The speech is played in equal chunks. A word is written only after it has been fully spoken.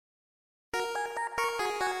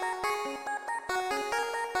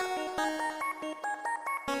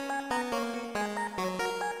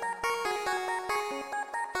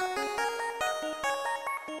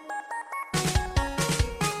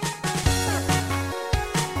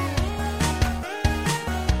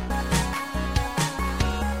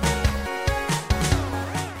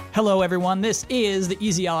Hello, everyone. This is the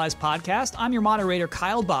Easy Allies podcast. I'm your moderator,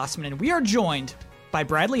 Kyle Bossman, and we are joined by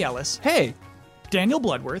Bradley Ellis. Hey. Daniel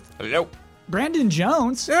Bloodworth. Hello. Brandon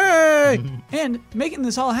Jones. Hey. And making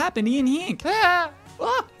this all happen, Ian Hink. There's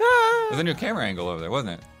a new camera angle over there,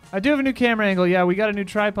 wasn't it? I do have a new camera angle. Yeah, we got a new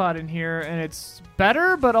tripod in here, and it's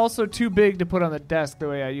better, but also too big to put on the desk the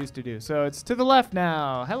way I used to do. So it's to the left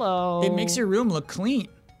now. Hello. It makes your room look clean.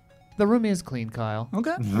 The room is clean, Kyle.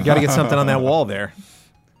 Okay. We got to get something on that wall there.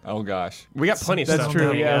 Oh, gosh. We got plenty of That's stuff.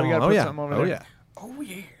 true. Yeah, we got to put yeah. something over Oh, there.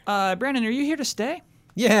 yeah. Brandon, are you here to stay?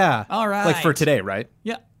 Yeah. All right. Like for today, right?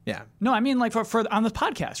 Yeah. Yeah. No, I mean like for on the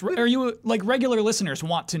podcast. Are you like regular listeners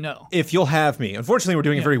want to know? If you'll have me. Unfortunately, we're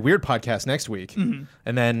doing a very weird podcast next week. And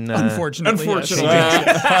then... Unfortunately. Yes.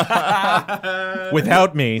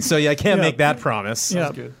 Without me. So yeah, I can't make that promise.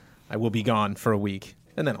 Yeah. I will be gone for a week.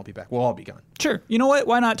 And then I'll be back. We'll all be gone. Sure. You know what?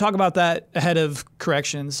 Why not talk about that ahead of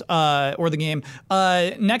corrections or the game?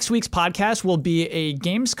 Next week's podcast will be a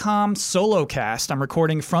Gamescom solo cast. I'm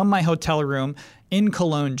recording from my hotel room in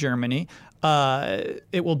Cologne, Germany.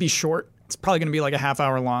 It will be short. It's probably going to be like a half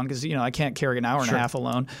hour long because, I can't carry an hour and a half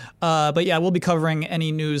alone. But yeah, we'll be covering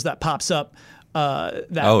any news that pops up that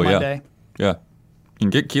Monday. Yeah. You can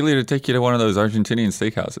get Keely to take you to one of those Argentinian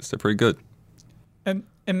steakhouses. They're pretty good.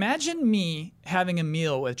 Imagine me having a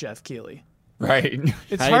meal with Jeff Keighley. Right.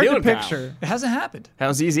 It's How you hard doing, to pal? picture. It hasn't happened.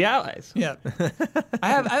 How's Easy Allies? Yeah.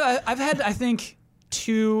 I've had, I think,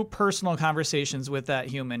 2 personal conversations with that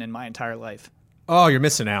human in my entire life. Oh, you're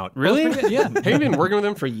missing out. Really? Yeah. Have you been working with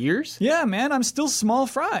him for years? Yeah, man, I'm still small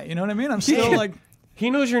fry. You know what I mean? I'm still like,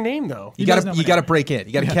 He knows your name, though. You does know my got to name. break in.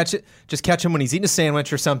 You got to catch it. Just catch him when he's eating a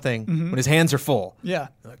sandwich or something, when his hands are full. yeah.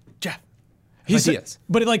 Jeff. He's ideas.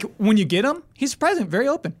 But like when you get him, he's present, very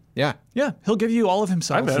open. Yeah. Yeah, he'll give you all of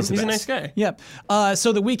himself. I met him. He's the He's a best. nice guy. Yeah.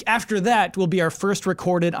 So the week after that will be our first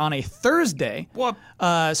recorded on a Thursday. What?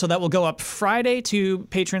 So that will go up Friday to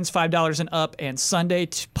patrons $5 and up, and Sunday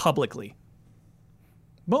publicly.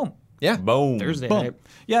 Boom. Yeah. Boom. Thursday Boom. night.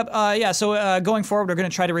 Yep. Yeah. So going forward, we're going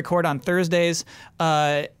to try to record on Thursdays.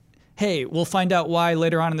 Hey, we'll find out why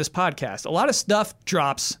later on in this podcast. A lot of stuff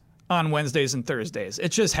drops on Wednesdays and Thursdays.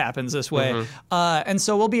 It just happens this way. And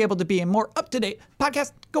so we'll be able to be a more up-to-date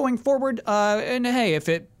podcast going forward. And hey, if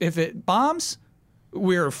it bombs,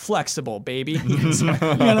 we're flexible, baby.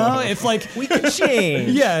 If like We can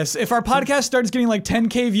change. yes, if our podcast starts getting like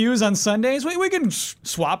 10K views on Sundays, we can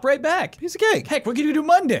swap right back. Piece of cake. Heck, we can do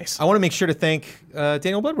Mondays. I want to make sure to thank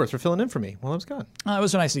Daniel Bloodworth for filling in for me while I was gone. It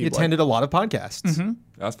was nice of He you. Blake. attended a lot of podcasts.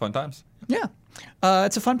 That's fun times. Yeah.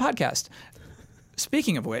 It's a fun podcast.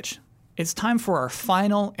 Speaking of which, it's time for our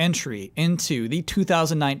final entry into the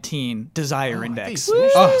 2019 Desire Index.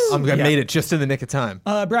 Oh, I made it just in the nick of time.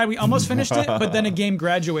 Brad, we almost finished it, but then a game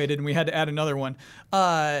graduated and we had to add another one.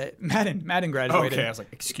 Madden graduated. Okay, I was like,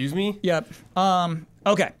 excuse me? Yep.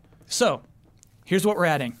 Okay. So, here's what we're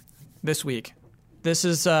adding this week. This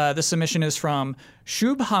submission is from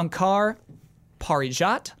Shubhankar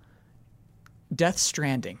Parijat, Death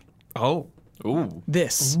Stranding. Oh. Ooh.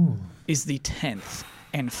 This is the 10th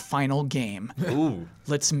and final game. Ooh.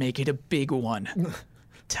 Let's make it a big one.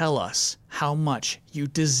 Tell us how much you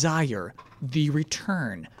desire the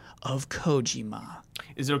return of Kojima.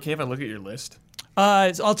 Is it okay if I look at your list?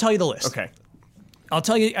 I'll tell you the list. Okay. I'll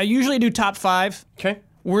tell you. I usually do top 5. Okay.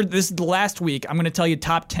 This is the last week. I'm going to tell you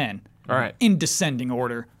top 10. All right. In descending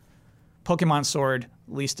order. Pokemon Sword,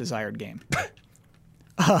 least desired game.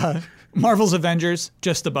 Marvel's Avengers,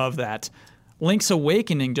 just above that. Link's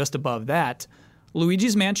Awakening, just above that.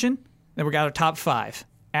 Luigi's Mansion, then we got our top 5.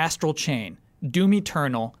 Astral Chain, Doom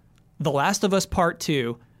Eternal, The Last of Us Part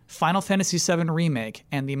 2, Final Fantasy VII Remake,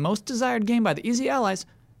 and the most desired game by the Easy Allies,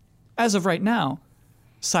 as of right now,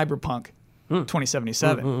 Cyberpunk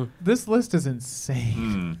 2077. This list is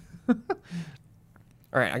insane. All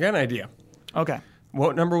right, I got an idea. Okay.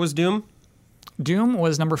 What number was Doom? Doom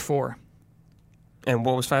was number 4. And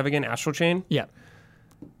what was 5 again? Astral Chain? Yeah.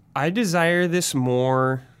 I desire this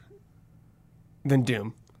more than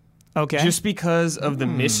Doom. Okay. Just because of the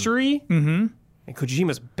mystery. Mm-hmm. And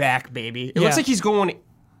Kojima's back, baby. It Yeah. looks like he's going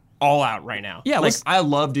all out right now. Yeah, like let's- I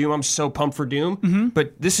love Doom. I'm so pumped for Doom.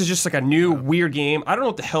 But this is just like a new weird game. I don't know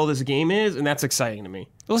what the hell this game is, and that's exciting to me.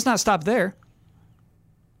 Let's not stop there.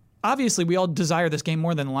 Obviously, we all desire this game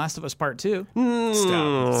more than The Last of Us Part 2.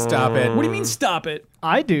 Stop it. What do you mean, stop it?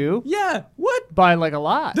 I do. Yeah, what? By like a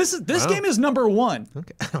lot. This game is number 1.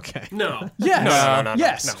 Okay. No. Yes. No.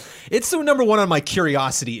 Yes. No. It's the number 1 on my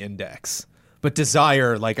curiosity index. But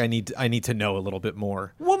Desire, like I need to know a little bit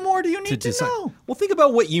more. What more do you need to know? Well, think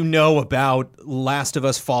about what you know about Last of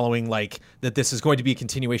Us following, like that this is going to be a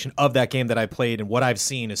continuation of that game that I played, and what I've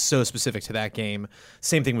seen is so specific to that game.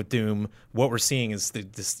 Same thing with Doom. What we're seeing is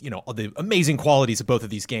the amazing qualities of both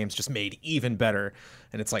of these games just made even better.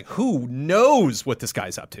 And it's like, who knows what this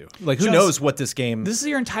guy's up to? Like, who knows what this game... This is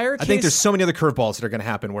your entire case? I think there's so many other curveballs that are going to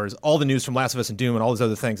happen, whereas all the news from Last of Us and Doom and all these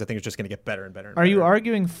other things, I think it's just going to get better and better and Are you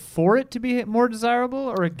arguing for it to be more desirable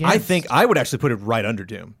or against? I think I would actually put it right under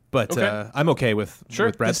Doom, but I'm okay with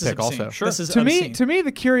Brad's pick also. Sure. This is to obscene. me,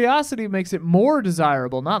 the curiosity makes it more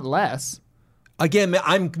desirable, not less. Again,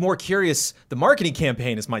 I'm more curious. The marketing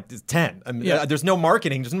campaign is 10. I mean, there's no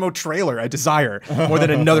marketing. There's no trailer. I desire more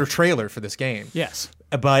than another trailer for this game. Yes.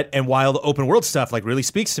 And while the open world stuff like really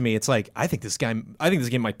speaks to me, it's like I think this game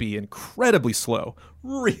might be incredibly slow,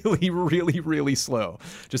 really, really, really slow.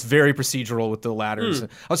 Just very procedural with the ladders. I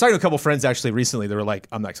was talking to a couple friends actually recently. They were like,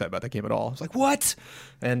 "I'm not excited about that game at all." I was like, "What?"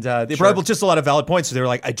 And they brought up just a lot of valid points. So they were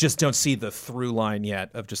like, "I just don't see the through line yet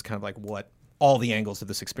of just kind of like what all the angles of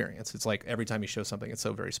this experience." It's like every time he shows something, it's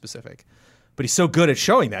so very specific. But he's so good at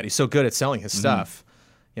showing that. He's so good at selling his stuff.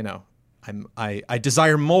 You know. I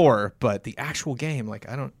desire more, but the actual game, like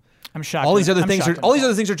I'm shocked. All these other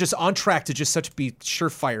things are just on track to just be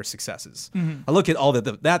surefire successes. I look at all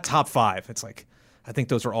that top 5. It's like I think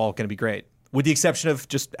those are all going to be great, with the exception of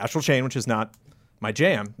just Astral Chain, which is not my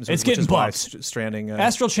jam. It's getting bumped. Stranding.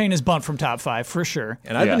 Astral Chain is bumped from top 5 for sure.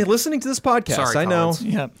 And I've been listening to this podcast. Sorry, I know.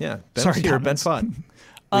 comments. Yeah. Ben's Sorry, here. comments. Ben's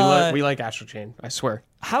fun. We like Astral Chain, I swear.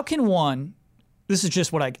 How can one? This is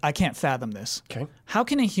just what I can't fathom this. Okay. How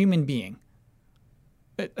can a human being,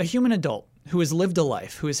 a human adult who has lived a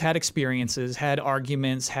life, who has had experiences, had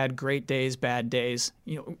arguments, had great days, bad days,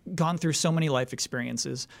 gone through so many life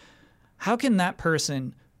experiences, how can that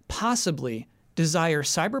person possibly desire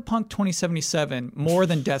Cyberpunk 2077 more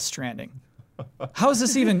than Death Stranding? How is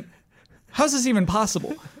this even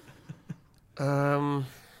possible?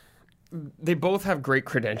 They both have great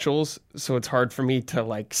credentials, so it's hard for me to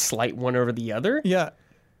like slight one over the other. Yeah.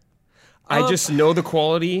 I just know the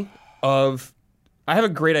quality of... I have a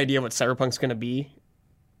great idea of what Cyberpunk's going to be,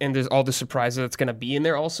 and there's all the surprises that's going to be in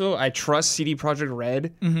there also. I trust CD Projekt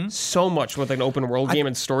Red so much with like an open world game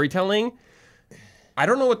and storytelling. I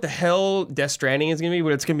don't know what the hell Death Stranding is going to be,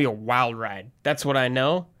 but it's going to be a wild ride. That's what I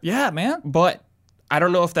know. Yeah, man. But I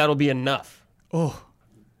don't know if that'll be enough. Oh,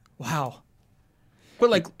 wow. But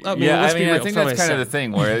like, I mean, I let's be real. think that's kind of the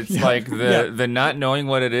thing where it's like the not knowing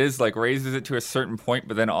what it is like raises it to a certain point,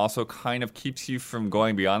 but then also kind of keeps you from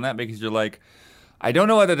going beyond that because you're like, I don't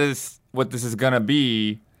know what this is gonna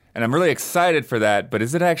be, and I'm really excited for that. But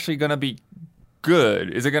is it actually gonna be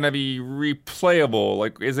good? Is it gonna be replayable?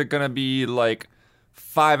 Like, is it gonna be like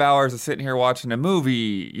 5 hours of sitting here watching a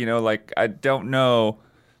movie? Like I don't know.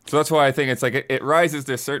 So that's why I think it's like it rises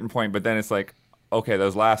to a certain point, but then it's like, okay,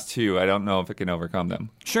 those last 2, I don't know if it can overcome them.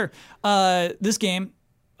 Sure. This game,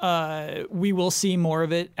 we will see more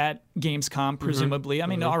of it at Gamescom, presumably. I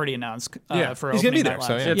mean, already announced for he's gonna be opening there, night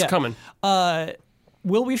so live. yeah. It's coming.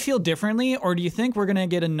 Will we feel differently, or do you think we're going to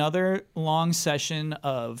get another long session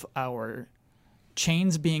of our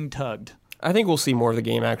chains being tugged? I think we'll see more of the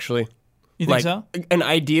game, actually. You think so? An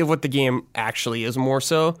idea of what the game actually is more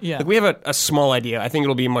so. Yeah. Like we have a small idea. I think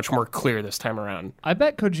it'll be much more clear this time around. I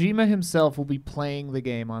bet Kojima himself will be playing the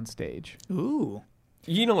game on stage. Ooh.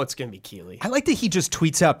 You know what's going to be Keeley. I like that he just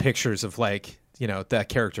tweets out pictures of like, that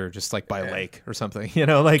character just like by a lake or something,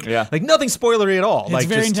 like nothing spoilery at all. It's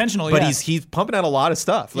very intentional, But yeah. he's pumping out a lot of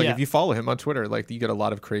stuff. Like Yeah. if you follow him on Twitter, like you get a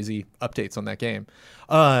lot of crazy updates on that game.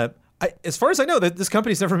 As far as I know, that this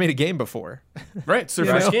company's never made a game before. Right, it's their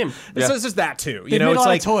first game. This is just that too. They've made a it's lot of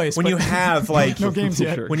like toys, when but you have like no games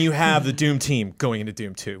yet. When you have the Doom team going into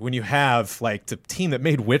Doom 2, when you have like the team that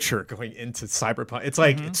made Witcher going into Cyberpunk, it's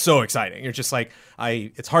like it's so exciting. You're just like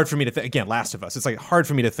it's hard for me to again, Last of Us. It's like hard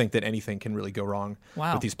for me to think that anything can really go wrong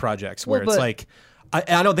with these projects. Where it's like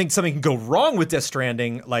I don't think something can go wrong with Death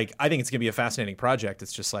Stranding. Like I think it's gonna be a fascinating project.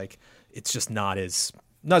 It's just like it's just not as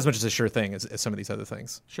much as a sure thing as some of these other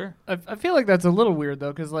things. Sure. I feel like that's a little weird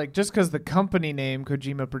though, because like just because the company name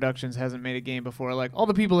Kojima Productions hasn't made a game before, like all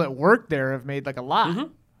the people that work there have made like a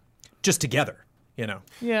lot. Just together,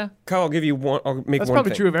 Yeah, Kyle, I'll give you one. I'll make that's one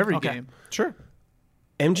probably thing. true of every Okay. game. Sure.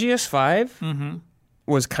 MGS5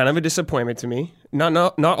 was kind of a disappointment to me. Not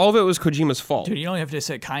all of it was Kojima's fault. Dude, you don't have to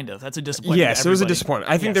say kind of. That's a disappointment. Yes, to it was a everybody.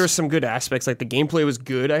 disappointment. I think there were some good aspects. Like the gameplay was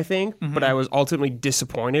good, I think, but I was ultimately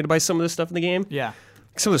disappointed by some of the stuff in the game. Yeah.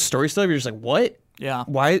 Some of the story stuff, you're just like, what? Yeah.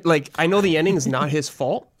 Why? Like, I know the ending is not his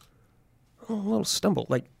fault. Oh, a little stumble.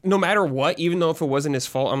 Like, no matter what, even though if it wasn't his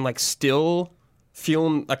fault, I'm like still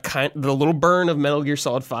feeling the little burn of Metal Gear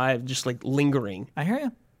Solid 5 just like lingering. I hear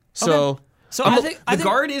you. So, So I think the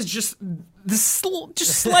guard is just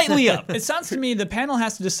slightly up. it sounds to me the panel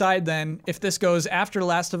has to decide then if this goes after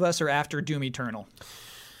Last of Us or after Doom Eternal.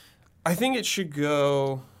 I think it should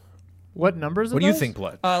go. What numbers? What do you think,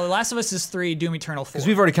 Blood? Last of Us is 3, Doom Eternal 4. Because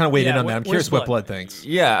we've already kind of weighed in on that. I'm where's curious what Blood thinks.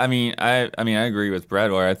 Yeah, I mean, I agree with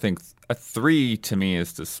Brad. Where I think a 3 to me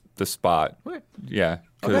is the spot. Okay. Yeah,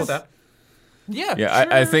 I'll go with that. Yeah, yeah.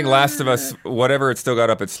 I think Last of Us, whatever it's still got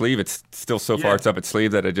up its sleeve, it's still so far it's up its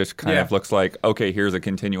sleeve that it just kind of looks like, okay, here's a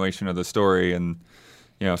continuation of the story and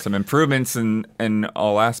some improvements in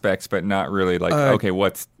all aspects, but not really like okay,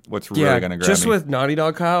 what's really going to grab just me? with Naughty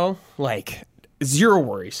Dog, Kyle, like zero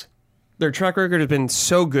worries. Their track record has been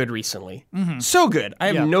so good recently, so good.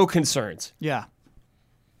 I have no concerns. Yeah.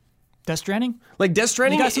 Death Stranding? Like Death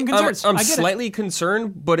Stranding, You got some concerns. I'm I get it. slightly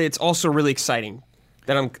concerned, but it's also really exciting.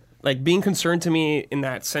 That I'm like being concerned to me in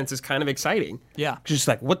that sense is kind of exciting. Yeah. Just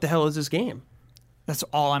like, what the hell is this game? That's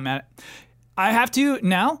all I'm at. I have to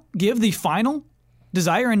now give the final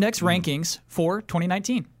Desire Index rankings for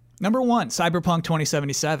 2019. Number 1, Cyberpunk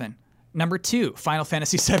 2077. Number 2, Final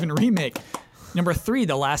Fantasy VII Remake. Number 3,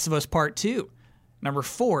 The Last of Us Part 2. Number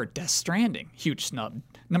 4, Death Stranding. Huge snub.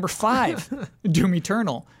 Number 5, Doom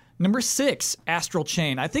Eternal. Number 6, Astral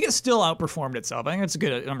Chain. I think it still outperformed itself. I think it's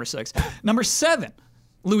good at number 6. Number 7,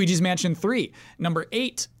 Luigi's Mansion 3. Number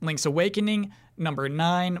 8, Link's Awakening. Number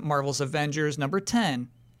 9, Marvel's Avengers. Number 10,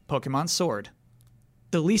 Pokemon Sword.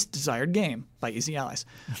 The least desired game by Easy Allies.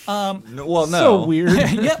 well, no. So weird.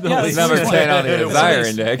 It's number 10 on the Desire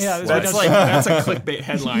Index. Yeah, That's a clickbait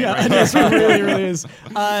headline. Yeah, right? it really, really is.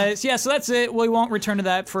 So that's it. We won't return to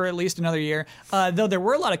that for at least another year. Though there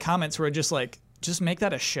were a lot of comments where just like, just make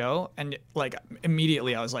that a show. And like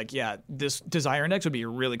immediately I was like, yeah, this Desire Index would be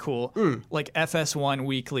really cool. Like FS1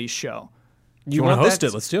 weekly show. You want to host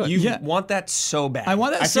it? Let's do it. You want that so bad. I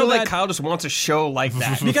want that I so feel like bad. Kyle just wants a show like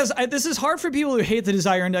that. Because this is hard for people who hate the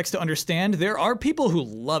Desire Index to understand. There are people who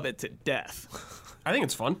love it to death. I think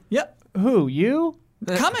it's fun. Yep. Who, you?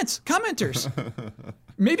 Commenters.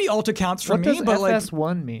 Maybe alt accounts from What me, does but like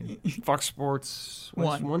FS1 mean? Fox Sports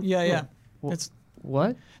one. Yeah. It's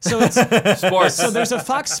What? so it's Sports. so there's a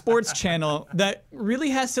Fox Sports channel that really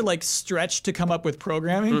has to like stretch to come up with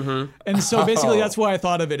programming, and so basically that's why I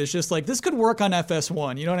thought of it. It's just like this could work on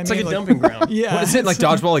FS1. You know what I It's mean? like a dumping ground. Yeah. What is it? Like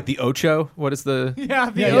dodgeball? Like the Ocho? What is the? Yeah,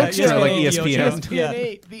 the Yeah, Ocho. yeah, like the ESPN. Ocho. Yeah.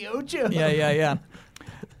 The Ocho.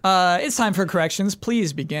 Yeah. It's time for corrections.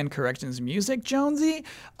 Please begin corrections music, Jonesy.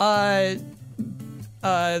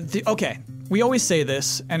 Okay. We always say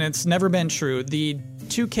this, and it's never been true. The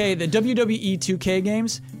WWE 2K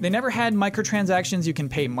games, they never had microtransactions you can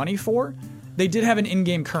pay money for. They did have an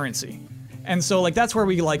in-game currency. And so like that's where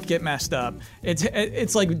we like get messed up.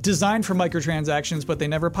 It's like designed for microtransactions, but they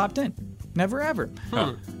never popped in. Never ever.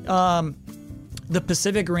 The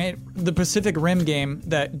Pacific Rim game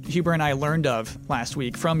that Huber and I learned of last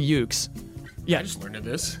week from Ukes. Yeah, I just learned of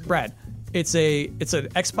this. Brad. It's an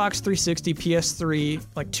Xbox 360, PS3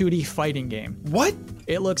 like 2D fighting game. What?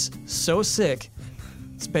 It looks so sick.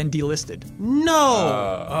 It's been delisted.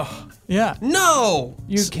 No. Yeah. No.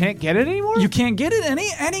 You can't get it anymore? You can't get it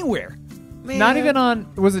anywhere. Not even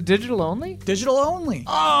on... Was it digital only? Digital only.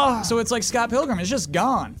 Oh. So it's like Scott Pilgrim. It's just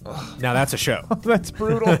gone. Now that's a show. That's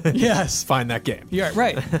brutal. Yes. Find that game. Yeah,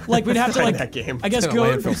 right. Like we'd have to like that game. I guess It's in a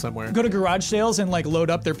landfill somewhere. go to garage sales and like load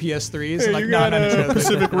up their PS3s and like not on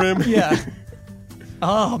Pacific Rim. Yeah.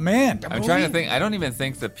 Oh man. I'm trying to think. I don't even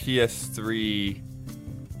think the PS3.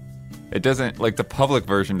 It doesn't like the public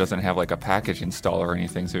version doesn't have like a package installer or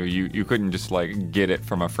anything, so you couldn't just like get it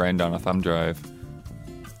from a friend on a thumb drive.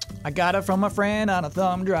 I got it from a friend on a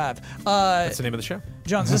thumb drive. That's the name of the show.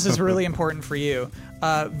 Jones, this is really important for you.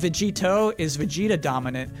 Vegito is Vegeta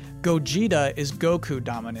dominant. Gogeta is Goku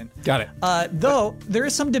dominant. Got it. Though there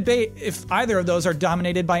is some debate if either of those are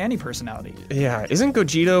dominated by any personality. Yeah. Isn't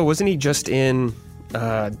Gogeta? Wasn't he just in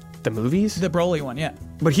the movies? The Broly one, yeah.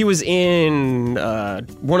 But he was in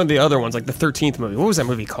one of the other ones, like the 13th movie. What was that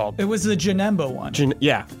movie called? It was the Janemba one.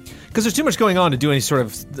 Yeah. Because there's too much going on to do any sort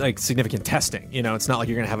of like significant testing. You know, it's not like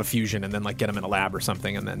you're gonna have a fusion and then like get them in a lab or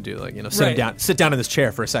something and then do like sit down in this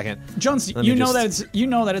chair for a second. Jones, Let you me know just-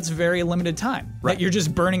 that it's very limited time. Right. That you're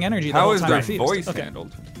just burning energy the How whole is time. their it feels. voice Okay.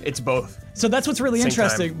 handled? It's both. So that's what's really Same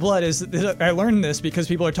interesting, time. Blood, is that I learned this because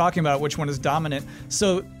people are talking about which one is dominant.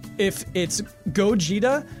 So if it's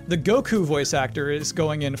Gogeta, the Goku voice actor is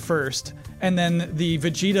going in first, and then the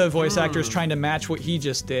Vegeta voice actor is trying to match what he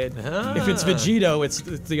just did. If it's Vegito, it's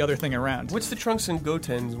the other thing around. What's the Trunks and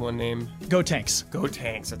Goten's one name? Go Tanks. Go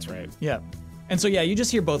Tanks, that's right. Yeah. And so, yeah, you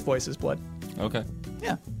just hear both voices, Blood. Okay.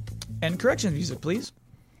 Yeah. And corrections music, please.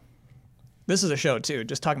 This is a show, too.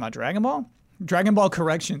 Just talking about Dragon Ball. Dragon Ball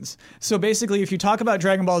corrections. So basically, if you talk about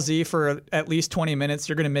Dragon Ball Z for at least 20 minutes,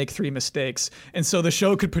 you're going to make 3 mistakes. And so the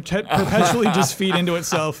show could perpetually just feed into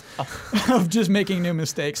itself of just making new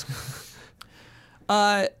mistakes.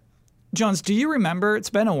 Jones, do you remember, it's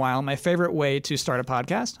been a while, my favorite way to start a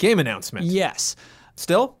podcast? Game announcement. Yes.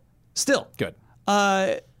 Still? Still. Good.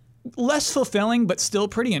 Less fulfilling, but still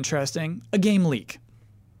pretty interesting. A game leak.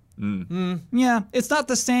 Yeah, it's not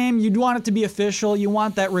the same. You'd want it to be official. You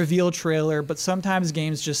want that reveal trailer, but sometimes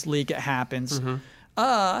games just leak. It happens.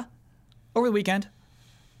 Over the weekend,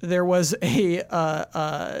 there was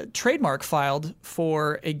a trademark filed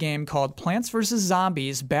for a game called Plants vs.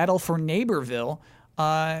 Zombies Battle for Neighborville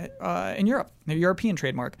in Europe, a European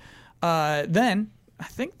trademark. Then, I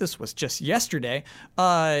think this was just yesterday,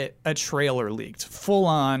 a trailer leaked,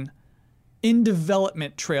 full-on in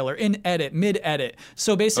development trailer, in edit, mid-edit.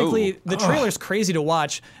 So basically, the trailer's crazy to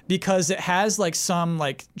watch because it has like some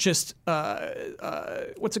like just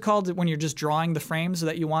what's it called when you're just drawing the frames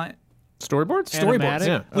that you want? Storyboards? Storyboards.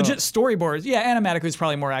 Yeah. Legit storyboards. Yeah, animatic is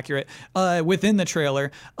probably more accurate. Within the trailer,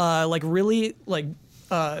 like really like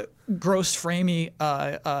gross framey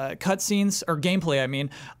cutscenes or gameplay. I mean.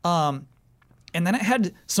 And then it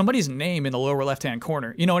had somebody's name in the lower left-hand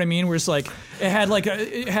corner. You know what I mean? Where it's like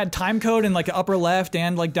it had time code in like upper left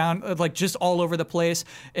and like down, like just all over the place.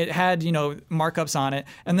 It had markups on it,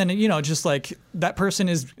 and then just like that person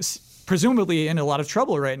is presumably in a lot of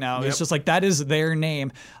trouble right now. It's just like that is their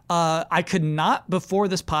name. I could not before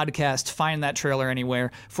this podcast find that trailer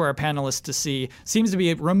anywhere for our panelists to see. Seems to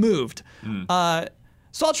be removed.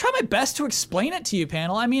 So I'll try my best to explain it to you,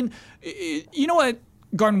 panel. I mean, you know what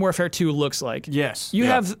Garden Warfare 2 looks like. Yes. You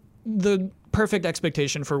have the perfect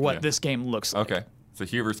expectation for what this game looks like. Okay. It's a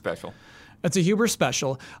Huber special. It's a Huber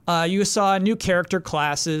special. You saw new character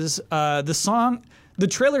classes. The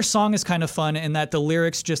trailer song is kind of fun in that the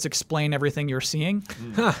lyrics just explain everything you're seeing.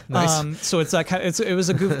 Nice. So it's that kind. It was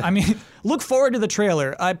a goof. I mean, look forward to the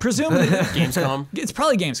trailer. I presume Gamescom. it's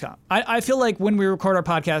probably Gamescom. I feel like when we record our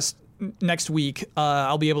podcast next week,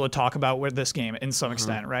 I'll be able to talk about where this game in some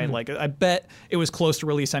extent, right? Like I bet it was close to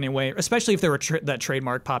release anyway, especially if there were that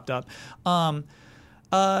trademark popped up.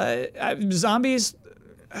 Zombies.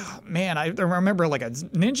 Oh, man, I remember like a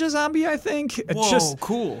ninja zombie, I think. Whoa,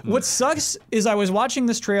 cool. What sucks is I was watching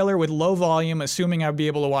this trailer with low volume, assuming I'd be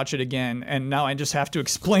able to watch it again, and now I just have to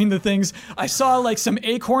explain the things. I saw like some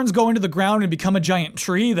acorns go into the ground and become a giant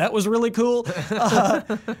tree. That was really cool.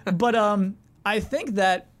 But I think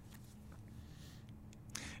that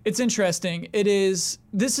it's interesting. This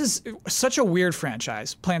is such a weird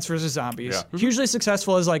franchise, Plants vs. Zombies. Yeah. Hugely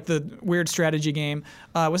successful as like the weird strategy game.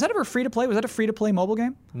 Was that ever free to play? Was that a free to play mobile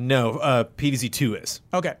game? No, PvZ2 is.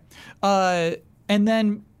 Okay. And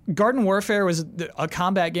then Garden Warfare was a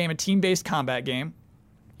combat game, a team-based combat game.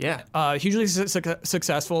 Yeah. Hugely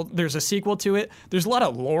successful. There's a sequel to it. There's a lot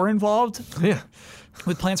of lore involved. Yeah.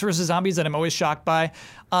 With Plants vs. Zombies that I'm always shocked by.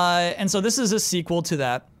 And so this is a sequel to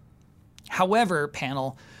that. However,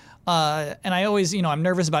 panel, and I always, I'm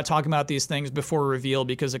nervous about talking about these things before reveal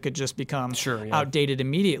because it could just become outdated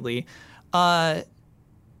immediately.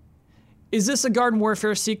 Is this a Garden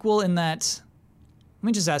Warfare sequel in that, let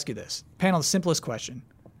me just ask you this. Panel, the simplest question.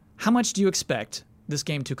 How much do you expect this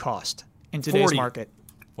game to cost in today's 40. market?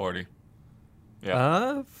 40.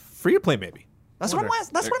 Yeah. Free to play maybe. That's what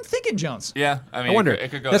I'm thinking, Jones. Yeah. I mean, I wonder. It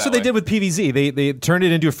could go That's that what they way. did with PvZ. They turned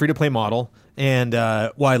it into a free to play model. And I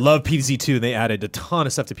love PvZ2. They added a ton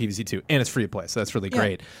of stuff to PvZ2, and it's free to play, so that's really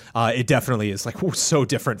great. It definitely is like so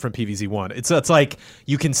different from PvZ1. It's like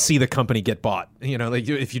you can see the company get bought. Like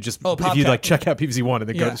if you like check out PvZ1 and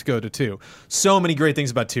then go to 2. So many great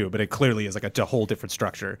things about 2, but it clearly is like a whole different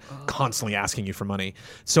structure, constantly asking you for money.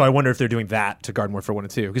 So I wonder if they're doing that to Garden Warfare 1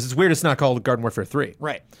 and 2 because it's weird it's not called Garden Warfare 3.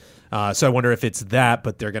 Right. So I wonder if it's that,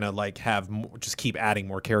 but they're gonna like have just keep adding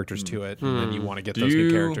more characters to it, and then you want to get those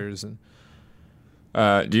new characters. And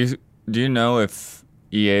do you know if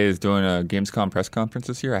EA is doing a Gamescom press conference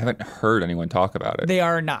this year? I haven't heard anyone talk about it. They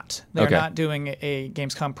are not. They're Okay. not doing a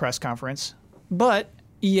Gamescom press conference. But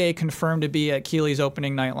EA confirmed to be at Keighley's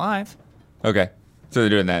opening night live, Okay. So they're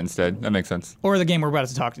doing that instead. That makes sense. or the game we're about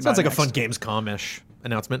to talk about. sounds like next. a fun Gamescom-ish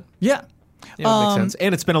announcement. Yeah. Yeah, that makes sense.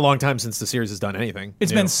 And it's been a long time since the series has done anything.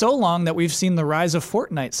 It's new. been so long that we've seen the rise of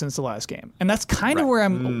Fortnite since the last game, and that's kind of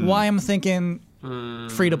why I'm thinking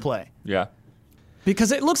free to play. Yeah.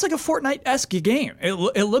 Because it looks like a Fortnite-esque game. It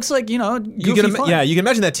looks like, You goofy can, fun. you can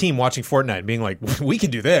imagine that team watching Fortnite and being like, we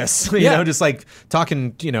can do this. Just like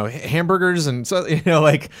talking, hamburgers and so,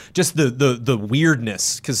 like just the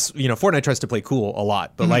weirdness. Because, Fortnite tries to play cool a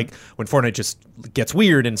lot. But like when Fortnite just gets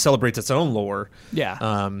weird and celebrates its own lore.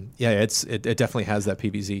 Yeah. It definitely has that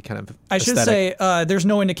PvZ kind of I should aesthetic. say there's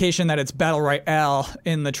no indication that it's Battle Royale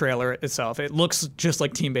in the trailer itself. It looks just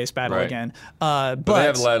like team-based battle Right. again. But they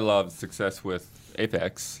have had a lot of success with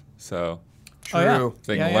Apex, so Oh, if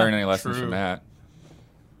they can learn any lessons from that.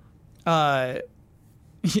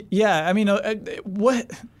 Yeah, I mean,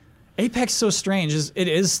 what Apex is so strange is it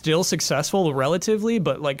is still successful relatively,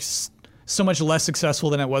 but like so much less successful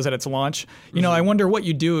than it was at its launch. I wonder what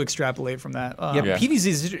you do extrapolate from that. Yeah. PvZ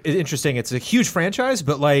is interesting. It's a huge franchise,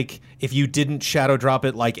 but like if you didn't shadow drop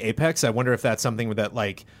it like Apex, I wonder if that's something that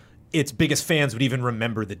like its biggest fans would even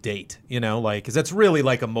remember the date. Because that's really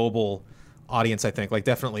like a mobile audience. I think like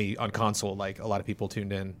definitely on console, like a lot of people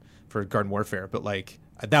tuned in for Garden Warfare, but like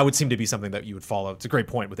that would seem to be something that you would follow. It's a great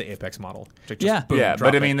point with the Apex model. Just Yeah. boom, Yeah,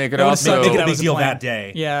 drop but I it. mean, they could That would've also sucked. make it a That big was the deal plan. that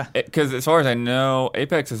day. Yeah. because as far as I know,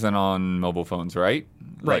 Apex isn't on mobile phones, right?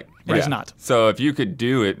 Right. Like, It is not. So if you could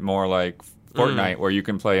do it more like Fortnite, where you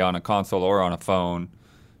can play on a console or on a phone,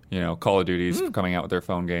 Call of Duty's coming out with their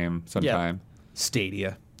phone game sometime.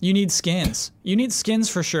 Stadia. You need skins. You need skins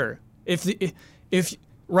for sure. If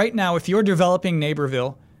right now, if you're developing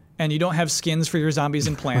Neighborville and you don't have skins for your zombies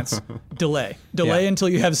and plants, delay Yeah. until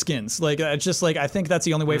you have skins. Like it's just like I think that's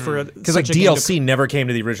the only way for Because like DLC never came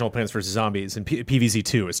to the original Plants vs Zombies, and PvZ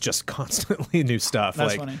 2 is just constantly new stuff.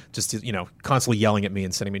 That's like funny. just constantly yelling at me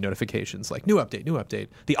and sending me notifications like new update, new update.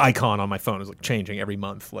 The icon on my phone is like changing every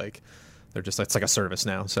month. Like it's like a service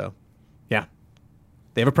now. So yeah,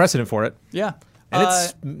 they have a precedent for it, Yeah. and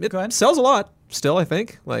go ahead. it sells a lot still. I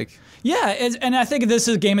think like Yeah, and I think this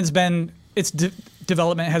is a game that's been its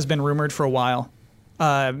development has been rumored for a while.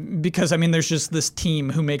 Because I mean, there's just this team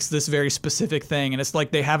who makes this very specific thing, and it's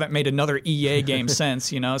like they haven't made another EA game since,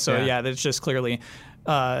 So Yeah. that's just clearly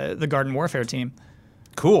the Garden Warfare team.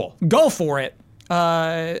 cool. Go for it.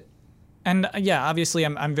 Obviously,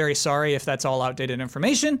 I'm very sorry if that's all outdated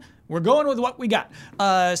information. We're going with what we got.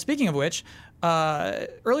 Speaking of which,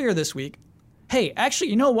 earlier this week, hey, actually,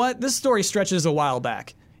 you know what? This story stretches a while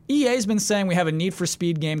back. EA's been saying we have a Need for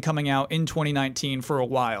Speed game coming out in 2019 for a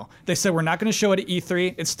while. They said we're not going to show it at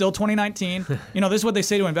E3. It's still 2019. This is what they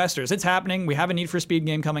say to investors. It's happening. We have a Need for Speed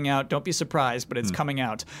game coming out. Don't be surprised, but it's coming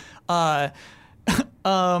out. Was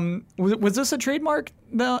this a trademark?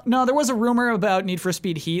 No, there was a rumor about Need for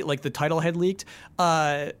Speed Heat, like the title had leaked.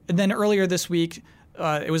 And then earlier this week,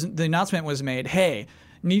 the announcement was made. Hey,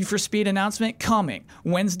 Need for Speed announcement coming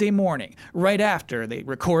Wednesday morning, right after they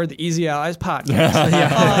record the Easy Allies podcast.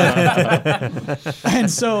 And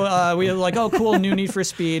so we were like, oh, cool, new Need for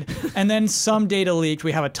Speed. And then some data leaked.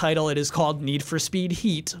 We have a title. It is called Need for Speed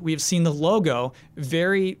Heat. We've seen the logo,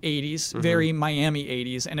 very 80s, very Miami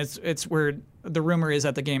 80s. And it's where the rumor is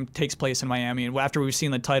that the game takes place in Miami. And after we've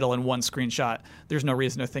seen the title in one screenshot, there's no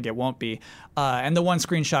reason to think it won't be. And the one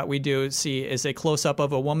screenshot we do see is a close-up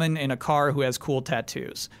of a woman in a car who has cool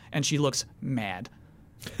tattoos. And she looks mad.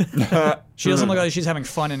 She doesn't look like she's having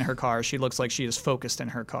fun in her car. She looks like she is focused in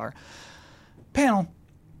her car. Panel,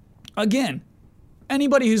 again,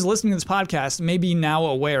 anybody who's listening to this podcast may be now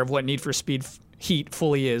aware of what Need for Speed Heat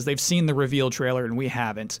fully is. They've seen the reveal trailer and we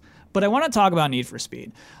haven't. But I want to talk about Need for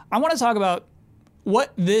Speed. I want to talk about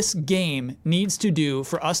what this game needs to do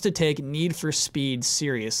for us to take Need for Speed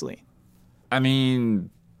seriously. I mean,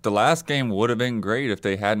 the last game would have been great if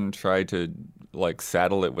they hadn't tried to like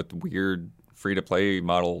saddle it with weird free-to-play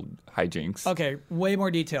model hijinks. Okay, way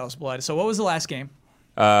more details, Blood. So what was the last game?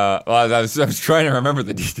 Well, I was trying to remember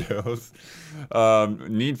the details.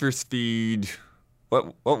 Need for Speed.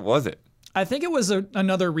 What was it? I think it was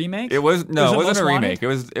another remake. It wasn't a Most remake.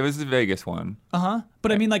 Wanted? It was the Vegas one.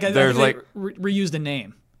 But I mean, like, I There's, think like- they reused a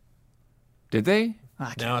name. Did they?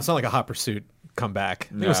 No, it's not like a Hot Pursuit comeback.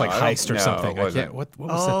 No, it was like I don't- Heist or no, something. it I wasn't. can't, what was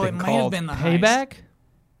Oh, that it thing might called? have been the Heist. Payback?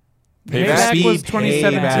 Payback? was Speed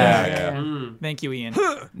 2017. Payback. Thank you, Ian.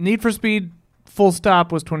 Need for Speed full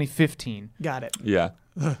stop was 2015. Got it. Yeah.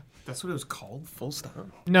 That's what it was called? Full stop?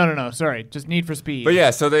 No. Sorry. Just Need for Speed. But yeah,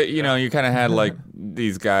 so they, you kind of had like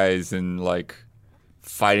these guys and like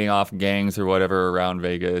fighting off gangs or whatever around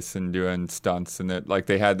Vegas and doing stunts, and that like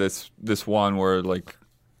they had this one where like,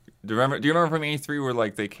 do you remember from E3 where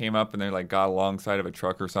like they came up and they like got alongside of a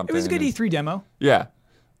truck or something? It was a good and- E3 demo. Yeah.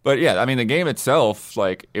 But yeah, I mean, the game itself,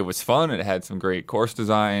 like, it was fun. It had some great course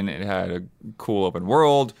design. It had a cool open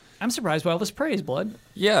world. I'm surprised by all this praise, Blood.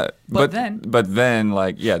 Yeah. But then-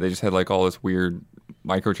 like, yeah, they just had like all this weird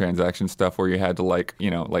microtransaction stuff where you had to like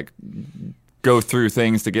go through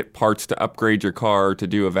things to get parts to upgrade your car to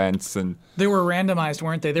do events and They were randomized,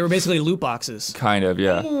 weren't they? They were basically loot boxes. kind of,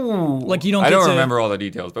 yeah. Like you don't. I get don't to, remember all the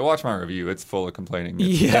details, but watch my review. It's full of complaining.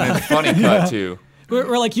 Yeah. And it's funny cut too.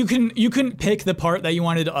 Or like you can pick the part that you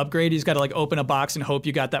wanted to upgrade. You just got to like open a box and hope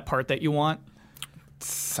you got that part that you want.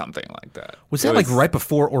 Something like that. Was It that like right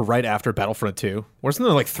before or right after Battlefront 2? Wasn't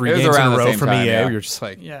there like 3 It was games in around a the row same from time, EA yeah. where you're just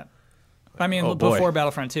like, Yeah. I mean, Oh, boy. before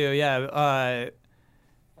Battlefront 2, yeah.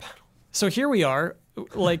 So here we are,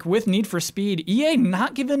 like with Need for Speed, EA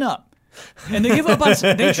not giving up. And they give up on,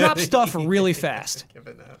 they drop stuff really fast.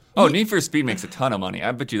 Oh, Need for Speed makes a ton of money.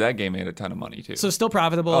 I bet you that game made a ton of money too. So still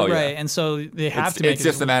profitable, Oh, yeah. right? And so they have to make it's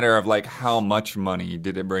just a matter of like how much money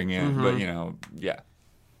did it bring in, but yeah.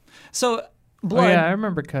 So Oh, Blood. yeah, I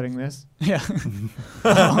remember cutting this. Yeah.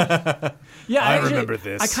 Yeah, I actually- remember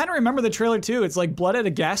this. I kind of remember the trailer too. It's like Blood at a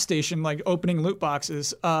gas station, like opening loot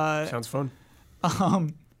boxes. Sounds fun.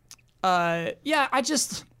 Yeah,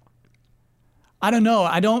 I don't know.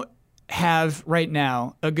 I don't have right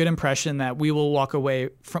now a good impression that we will walk away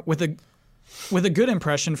from with a good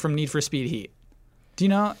impression from Need for Speed Heat. Do you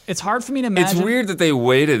know? It's hard for me to imagine. It's weird that they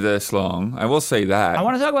waited this long. I will say that. I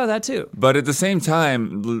want to talk about that too. But at the same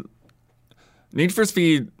time, Need for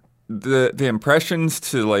Speed, the impressions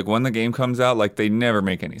to like when the game comes out, like they never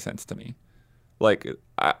make any sense to me. Like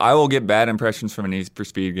I will get bad impressions from a Need for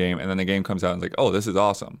Speed game, and then the game comes out and it's like, oh, this is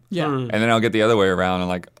awesome. Yeah. And then I'll get the other way around and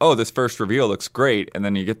like, oh, this first reveal looks great, and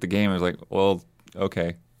then you get the game and it's like, well,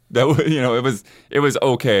 okay, that it was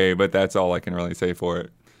okay, but that's all I can really say for it.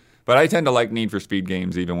 But I tend to like Need for Speed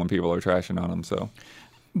games even when people are trashing on them. So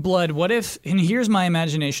Blood, what if, and here's my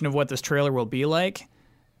imagination of what this trailer will be like.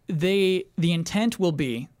 The intent will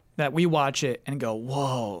be that we watch it and go,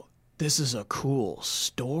 whoa, this is a cool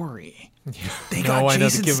story. They No, I got know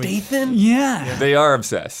Jason the gimmick. Statham? Yeah. they are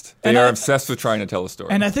obsessed. They And are I- obsessed with trying to tell a story.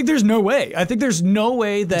 And I think there's no way. I think there's no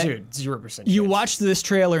way that Dude, 0%. you chance. watch this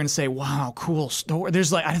trailer and say, wow, cool story.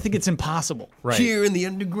 There's like, I think it's impossible. right. Here in the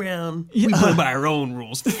underground, we play by our own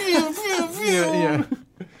rules. Yeah.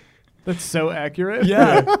 That's so accurate.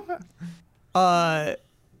 Yeah.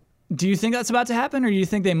 Do you think that's about to happen, or do you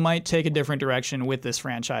think they might take a different direction with this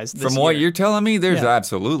franchise? This From what year? you're telling me, there's Yeah.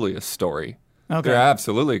 absolutely a story. Okay. They're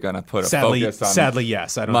absolutely going to put a focus on Sadly,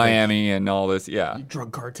 yes. I don't think. Miami and all this. Yeah.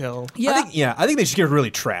 Drug cartel. Yeah. I think they should get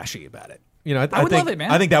really trashy about it. You know, I would think, love it, man.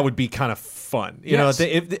 I think that would be kind of fun. You Yes. know,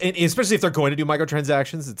 especially if they're going to do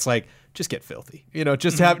microtransactions, it's like just get filthy. You know,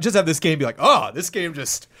 just Mm-hmm. have this game be like, oh, this game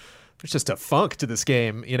just. There's just a funk to this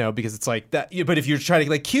game, you know, because it's like that. But if you're trying to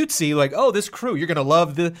like cutesy, like, oh, this crew, you're gonna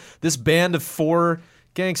love this band of 4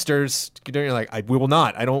 gangsters. You're like, we will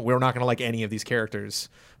not. We're not gonna like any of these characters.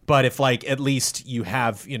 But if like at least you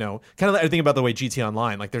have, you know, kind of I think about the way GT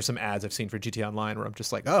Online, like there's some ads I've seen for GT Online where I'm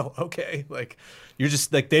just like, oh, okay, like you're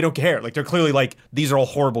just like they don't care, like they're clearly like these are all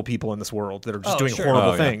horrible people in this world that are just Oh, doing sure. horrible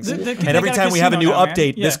Oh, yeah. things. They And every got a time we have a new casino down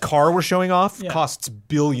there. update, this Yeah. car we're showing off Yeah. costs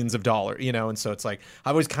billions of dollars, you know, and so it's like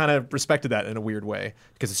I've always kind of respected that in a weird way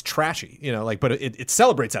because it's trashy, you know, like but it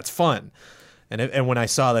celebrates that's fun. And when I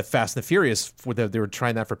saw that Fast and the Furious, they were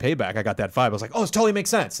trying that for Payback, I got that vibe. I was like, oh, this totally makes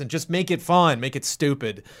sense. And just make it fun, make it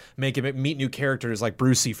stupid, make it meet new characters like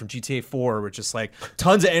Brucey from GTA 4, which is like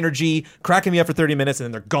tons of energy, cracking me up for 30 minutes, and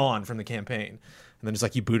then they're gone from the campaign. And then it's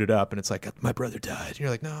like you boot it up, and it's like my brother died. And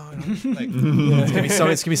you're like, no, I don't, like, it's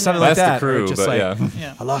gonna be something like That's the that. crew, where it's just but like, yeah.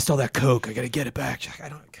 Yeah. I lost all that coke. I gotta get it back. She's like,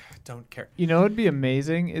 I don't care. You know, what'd be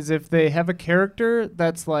amazing is if they have a character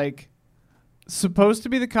that's like supposed to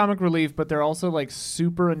be the comic relief, but they're also like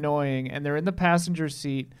super annoying, and they're in the passenger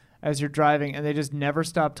seat as you're driving, and they just never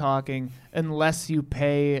stop talking unless you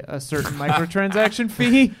pay a certain microtransaction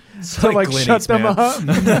fee to like like Glenny's, shut them man.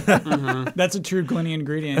 up. That's a true Glenny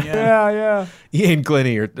ingredient. Yeah. Yeah. Ian and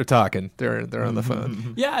Glenny are they're talking. They're on the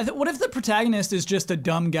phone. Yeah. What if the protagonist is just a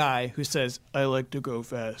dumb guy who says, I like to go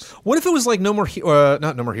fast? What if it was like not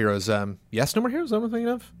No More Heroes? Yes, No More Heroes. Is that what I'm thinking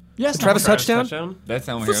of? Yes. The Travis Travis Touchdown. That's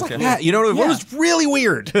not Just like okay. that, you know, it Yeah. was really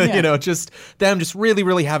weird. Yeah. You know, just them just really,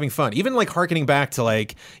 really having fun. Even like harkening back to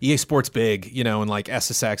like EA Sports Big, you know, and like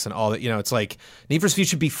SSX and all that. You know, it's like Need for Speed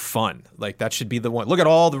should be fun. Like that should be the one. Look at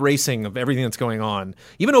all the racing of everything that's going on.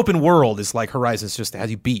 Even open world is like Horizon's just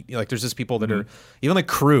has you beat. You know, like there's just people that are even like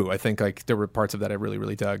Crew. I think like there were parts of that I really,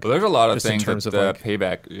 really dug. Well, there's a lot of Just in things terms that of, like-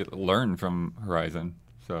 Payback learned from Horizon.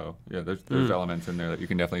 So yeah, there's elements in there that you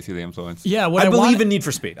can definitely see the influence. Yeah, I believe in Need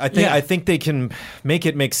for Speed. I think they can make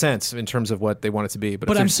it make sense in terms of what they want it to be. But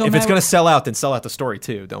if it's going to sell out, then sell out the story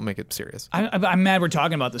too. Don't make it serious. I'm mad we're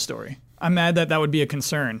talking about the story. I'm mad that would be a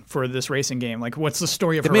concern for this racing game. Like, what's the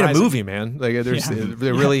story of Horizon? They made a movie, man. Like,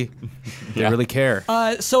 they really care.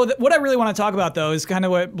 So what I really want to talk about, though, is kind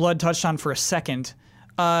of what Blood touched on for a second.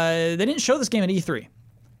 They didn't show this game at E3.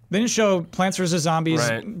 They didn't show Plants vs. Zombies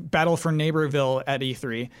Battle for Neighborville at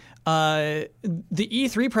E3. The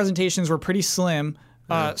E3 presentations were pretty slim,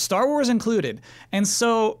 Star Wars included. And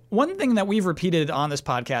so one thing that we've repeated on this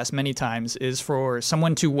podcast many times is for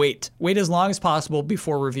someone to wait as long as possible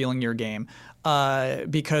before revealing your game.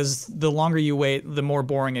 Because the longer you wait, the more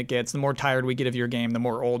boring it gets, the more tired we get of your game, the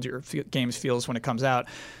more old your game feels when it comes out.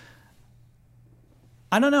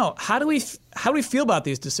 I don't know. How do we feel about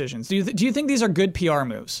these decisions? Do you think these are good PR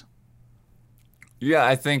moves? Yeah,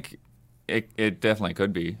 I think it definitely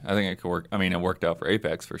could be. I think it could work. I mean, it worked out for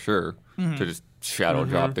Apex for sure to just shadow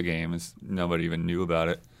drop the game as nobody even knew about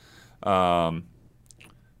it.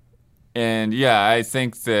 And yeah, I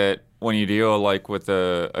think that when you deal like with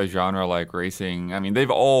a genre like racing, I mean,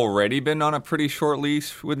 they've already been on a pretty short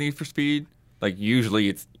leash with Need for Speed. Like usually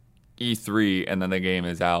it's E3 and then the game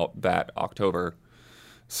is out that October.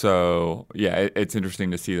 So yeah, it's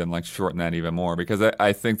interesting to see them like shorten that even more because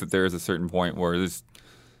I think that there is a certain point where there's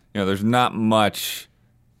not much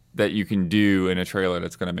that you can do in a trailer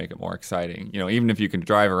that's going to make it more exciting. Even if you can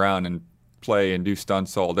drive around and play and do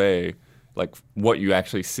stunts all day, like what you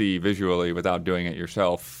actually see visually without doing it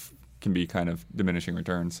yourself can be kind of diminishing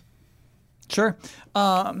returns. Sure,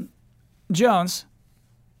 Jones.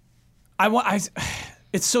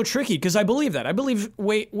 It's so tricky because I believe that. I believe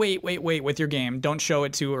wait with your game. Don't show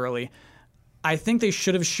it too early. I think they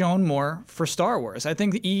should have shown more for Star Wars. I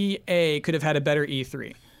think the EA could have had a better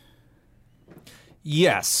E3.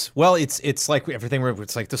 Yes. Well, it's like everything.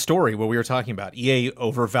 It's like the story what we were talking about. EA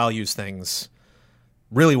overvalues things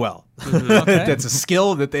really well. Okay. That's a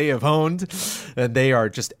skill that they have honed, and they are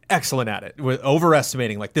just excellent at it. With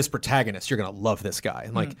overestimating like this protagonist, you're gonna love this guy,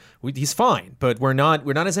 and like he's fine, but we're not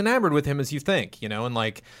as enamored with him as you think, and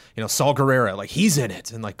like Saul Guerrero, like he's in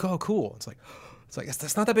it, and like oh cool, it's like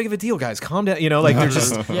that's not that big of a deal, guys. Calm down, like they're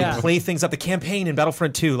just they play things up. The campaign in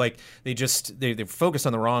Battlefront 2, like they focus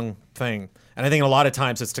on the wrong thing. And I think a lot of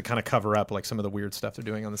times it's to kind of cover up like some of the weird stuff they're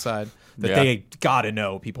doing on the side that they gotta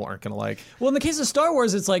know people aren't gonna like. Well, in the case of Star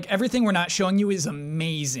Wars, it's like everything we're not showing you is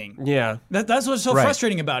amazing. Yeah, that's what's so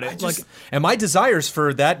frustrating about it. And my desires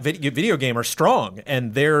for that video game are strong,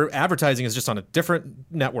 and their advertising is just on a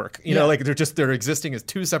different network. You know, like they're existing as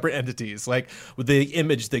two separate entities. Like with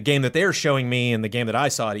the game that they're showing me and the game that I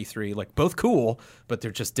saw at E3, like both cool, but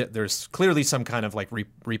they're just there's clearly some kind of like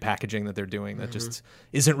repackaging that they're doing that just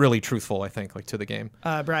isn't really truthful. I think. Like to the game.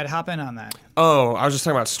 Brad, hop in on that. Oh, I was just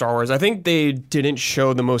talking about Star Wars. I think they didn't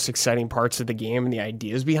show the most exciting parts of the game and the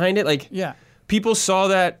ideas behind it. Like, people saw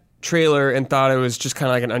that trailer and thought it was just kind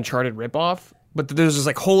of like an Uncharted ripoff. But there's this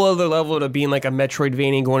like whole other level to being like a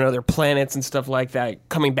Metroidvania, going to other planets and stuff like that,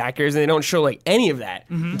 coming back here, and they don't show like any of that.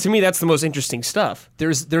 To me, that's the most interesting stuff.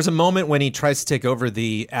 There's a moment when he tries to take over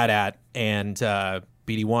the AT-AT and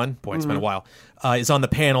BD1. Boy, it's been a while. Is on the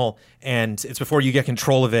panel, and it's before you get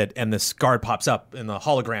control of it, and this guard pops up in the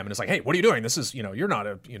hologram and is like, hey, what are you doing? This is, you're not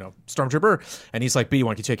a, stormtrooper. And he's like, BD1,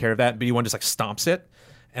 can you take care of that? And BD1 just like stomps it.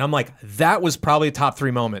 And I'm like, that was probably a top 3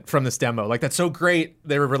 moment from this demo. Like, that's so great,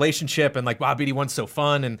 their relationship, and like, wow, BD1's so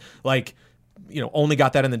fun, and like, only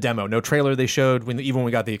got that in the demo. No trailer they showed. Even when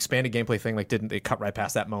we got the expanded gameplay thing, like, they cut right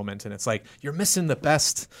past that moment. And it's like, you're missing the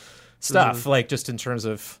best stuff, like, just in terms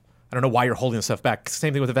of, I don't know why you're holding this stuff back.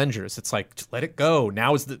 Same thing with Avengers. It's like, just let it go.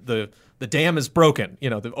 Now is the dam is broken.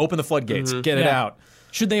 Open the floodgates. Get it out.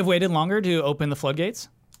 Should they have waited longer to open the floodgates?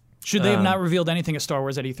 Should they have not revealed anything of Star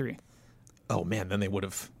Wars at E3? Oh man, then they would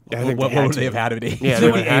have. Yeah, what would they have had at E3? Yeah, they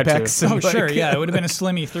would have Apex. Oh sure, yeah, it would have been a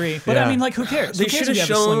slim E3. But I mean, like, who cares? They should have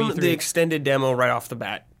shown the extended demo right off the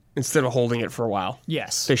bat instead of holding it for a while.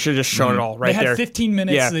 Yes, they should have just shown it all right there. They had 15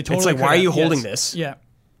 minutes. Yeah, they totally it's like, why are you holding this? Yeah.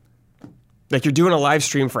 Like, you're doing a live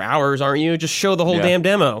stream for hours, aren't you? Just show the whole damn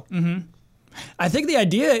demo. I think the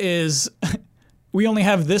idea is we only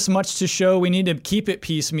have this much to show. We need to keep it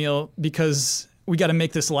piecemeal because we got to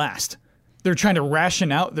make this last. They're trying to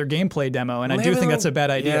ration out their gameplay demo, and I do think that's a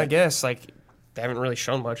bad idea. Yeah, I guess. Like, they haven't really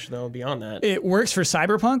shown much, though, beyond that. It works for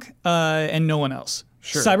Cyberpunk and no one else.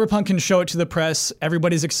 Sure. Cyberpunk can show it to the press,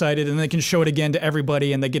 everybody's excited, and they can show it again to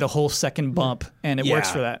everybody, and they get a whole second bump, and it works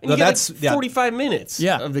for that. And that's 45 minutes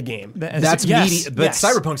of the game. That's meaty, but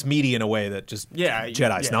Cyberpunk's meaty in a way that just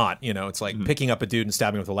Jedi's not. It's like picking up a dude and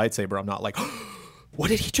stabbing him with a lightsaber. I'm not like, what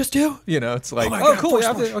did he just do? You know, it's like, my oh, God, cool, force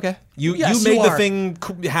yeah, push. okay. You Yes, made you the are. thing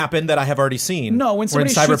happen that I have already seen. No, when Where in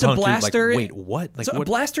somebody shoots a Cyberpunk, you're blaster, like, wait, what? Like, so a what?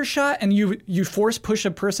 blaster shot, and you force push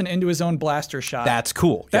a person into his own blaster shot. That's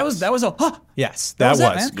cool. That yes. was a huh. Yes, That that was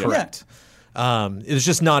was, it, man. correct. It was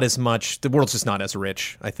just not as much. The world's just not as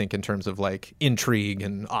rich, I think, in terms of like intrigue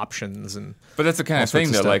and options and. But that's the kind all of sorts thing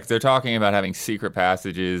of that stuff. like they're talking about having secret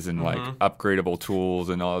passages and like upgradable tools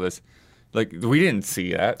and all this. Like we didn't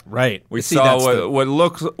see that. Right. We See, saw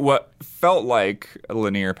that's what felt like a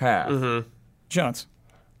linear path. Jones,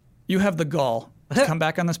 you have the gall to come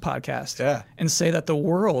back on this podcast Yeah. and say that the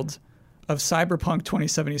world of Cyberpunk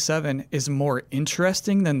 2077 is more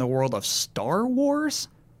interesting than the world of Star Wars?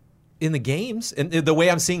 in the games, and the way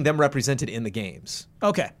I'm seeing them represented in the games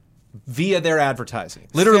Okay. via their advertising.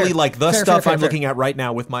 Literally, Fair. like the Fair, stuff fair, I'm fair. looking at right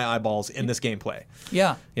now with my eyeballs in this gameplay.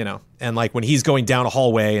 Yeah. You know, and like when he's going down a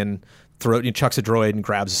hallway and he chucks a droid and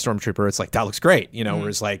grabs a stormtrooper, it's like that looks great. You know,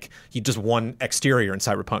 whereas like he just one exterior in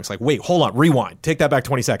Cyberpunk's like, wait, hold on, rewind, take that back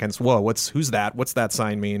 20 seconds. Whoa, who's that? What's that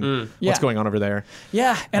sign mean? Yeah. What's going on over there?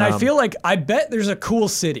 Yeah, and I feel like I bet there's a cool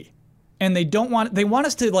city, and they want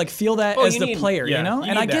us to like feel that Oh, as you the need- player, yeah, you know. you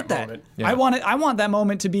And I need get that that. moment. Yeah. I want that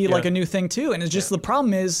moment to be like Yeah. a new thing too. And it's just the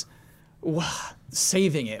problem is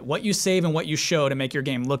saving it, what you save and what you show to make your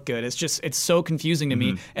game look good. It's so confusing to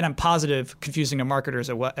me, and I'm positive confusing to marketers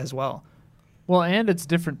as well. Well, and it's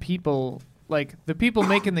different people. Like the people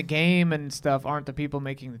making the game and stuff aren't the people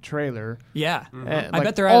making the trailer. Yeah, I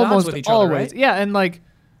bet they're at odds with each other, right? Yeah, and like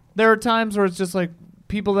there are times where it's just like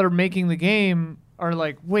people that are making the game are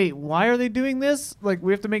like, wait, why are they doing this? Like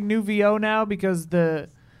we have to make new VO now because they're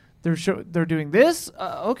doing this.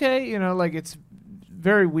 Okay, you know, like it's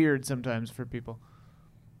very weird sometimes for people.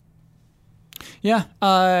 Yeah.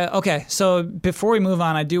 Okay. So before we move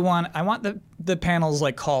on, I want the panel's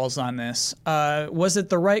like calls on this. Was it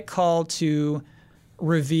the right call to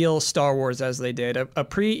reveal Star Wars as they did? A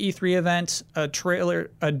pre E3 event, a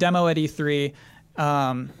trailer, a demo at E3.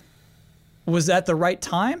 Was that the right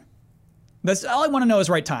time? That's all I want to know is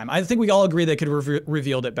right time. I think we all agree they could have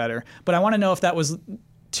revealed it better, but I want to know if that was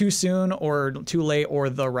too soon or too late or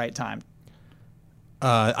the right time.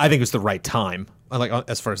 I think it was the right time. Like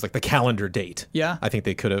as far as like the calendar date. Yeah. I think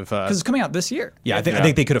they could have. Because it's coming out this year. Yeah, I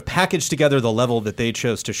think they could have packaged together the level that they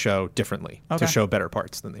chose to show differently, Okay. to show better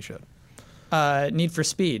parts than they should. Need for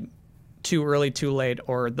Speed, too early, too late,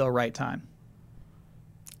 or the right time.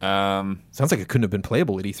 Sounds like it couldn't have been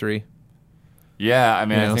playable at E3. Yeah, I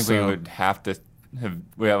mean, You know, I think we so- would have to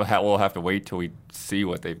we'll have to wait till we see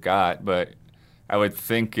what they've got. But I would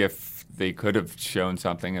think if they could have shown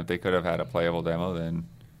something, if they could have had a playable demo, then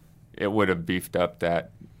it would have beefed up that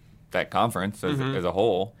conference as a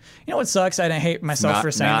whole. You know what sucks? I hate myself not, for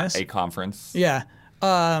saying not this. a conference. Yeah.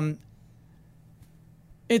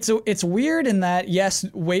 It's weird in that, yes,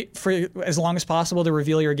 wait for as long as possible to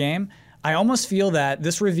reveal your game. I almost feel that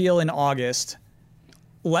this reveal in August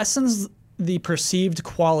lessens the perceived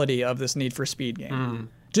quality of this Need for Speed game.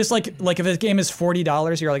 Just like if a game is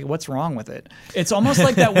 $40, you're like, what's wrong with it? It's almost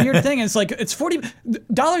like that weird thing. It's like it's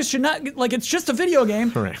 $40 should not like it's just a video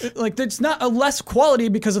game. Correct. Like it's not a less quality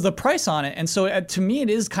because of the price on it. And so to me, it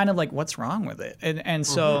is kind of like what's wrong with it. And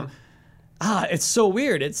so it's so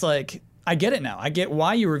weird. It's like I get it now. I get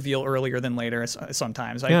why you reveal earlier than later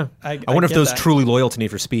sometimes. Yeah. I wonder if get those that. truly loyal to Need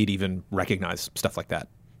for Speed even recognize stuff like that.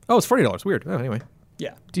 Oh, it's $40. Weird. Oh, anyway.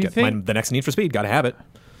 Yeah. Do you Get think? the next Need for Speed. Got to have it.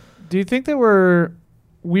 Do you think that we're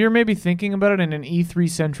maybe thinking about it in an E3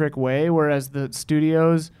 centric way, whereas the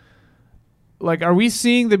studios, like, are we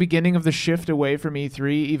seeing the beginning of the shift away from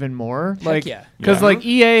E3 even more? Like, yeah. because Yeah. like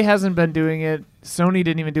EA hasn't been doing it, Sony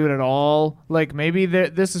didn't even do it at all. Like maybe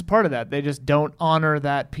this is part of that. They just don't honor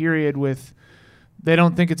that period with. They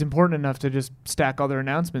don't think it's important enough to just stack all their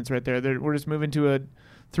announcements right there. We're just moving to a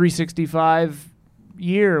 365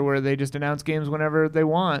 year where they just announce games whenever they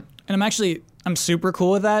want. And I'm super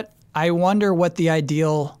cool with that. I wonder what the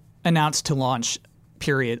ideal announce to launch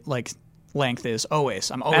period length is.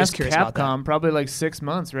 I'm always Ask curious about that. Capcom, probably like 6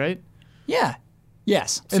 months, right? Yeah.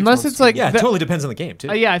 Yes. Unless it's like Yeah, it totally depends on the game,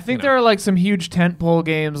 too. yeah, I think there are like some huge tentpole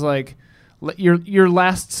games like your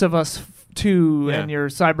Lasts of Us 2 Yeah. and your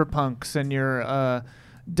Cyberpunks and your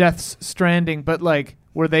Death's Stranding, but like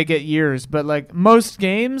where they get years. But like most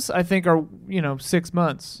games, I think are 6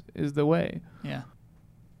 months is the way. Yeah.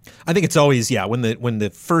 I think it's always, when the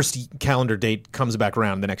first calendar date comes back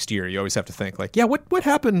around the next year, you always have to think like, what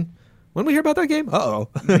happened when we hear about that game? Uh-oh.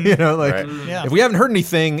 Right. Yeah. If we haven't heard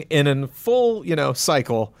anything in a full,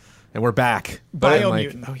 cycle and we're back. then,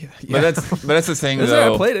 Biomutant. oh, yeah. But that's the thing, Is there,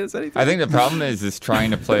 though. I played it. Is anything? I think the problem is trying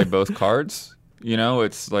to play both cards.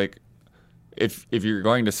 It's like if you're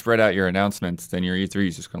going to spread out your announcements, then your E3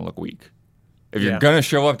 is just going to look weak. If you're Yeah. going to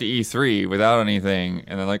show up to E3 without anything,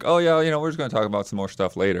 and then like, oh yeah, we're just going to talk about some more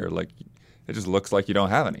stuff later, like it just looks like you don't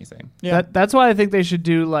have anything. Yeah. That's why I think they should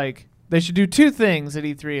do two things at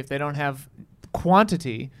E3 if they don't have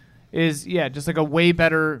quantity. Is just like a way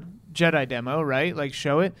better Jedi demo, right? Like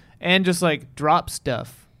show it and just like drop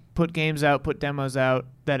stuff, put games out, put demos out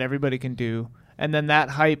that everybody can do, and then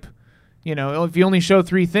that hype. If you only show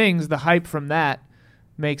 3 things, the hype from that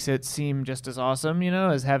makes it seem just as awesome,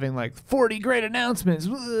 as having like 40 great announcements.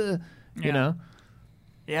 You know.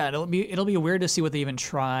 Yeah, it'll be weird to see what they even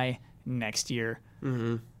try next year.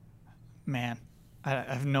 Mm-hmm. Man, I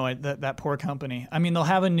have no idea. That poor company. I mean, they'll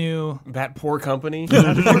have a new. That poor company.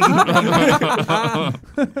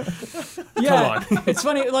 Yeah, it's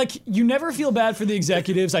funny. Like, you never feel bad for the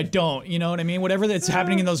executives. I don't. You know what I mean? Whatever that's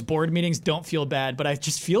happening in those board meetings, don't feel bad. But I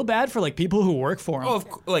just feel bad for like people who work for them. Oh,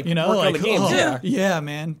 work on like the games. oh, yeah,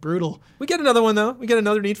 man, brutal. We get another one though. We get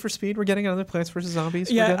another Need for Speed. We're getting another Plants vs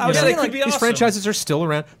Zombies. Yeah, We're getting, I was you know, saying, that like, could be these awesome. franchises are still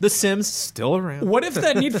around. The Sims still around. What if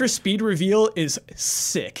that Need for Speed reveal is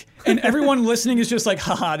sick? And everyone listening is just like,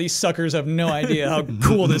 haha, these suckers have no idea how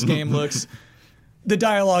cool this game looks. The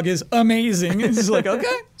dialogue is amazing. It's just like,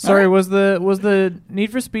 okay. Sorry, was the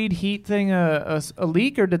Need for Speed Heat thing a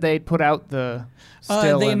leak, or did they put out the?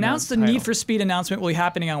 Still They in announced the title? Need for Speed announcement will be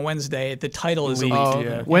happening on Wednesday. The title is a leak. Oh, Yeah.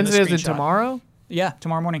 okay. Wednesday in the is it screenshot. tomorrow? Yeah,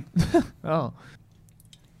 tomorrow morning. Oh,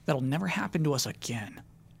 That'll never happen to us again.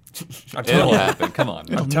 I'm telling It'll you, happen. Come on.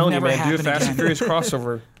 It'll I'm telling you, never man. Do a happen Fast and again. Furious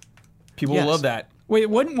crossover. People Yes. will love that. Wait,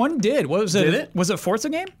 one did. What was it? Did it? Was it Forza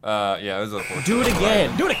game? Yeah, it was a fourth. Do it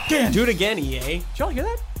again. Do it again. Do it again, EA. Did y'all hear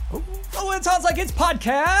that? Oh, it sounds like it's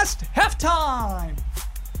podcast halftime.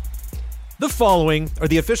 The following are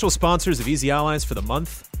the official sponsors of Easy Allies for the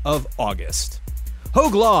month of August.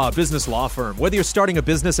 Hogue Law, business law firm. Whether you're starting a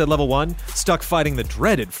business at level 1, stuck fighting the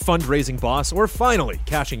dreaded fundraising boss, or finally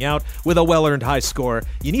cashing out with a well-earned high score,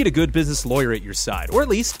 you need a good business lawyer at your side. Or at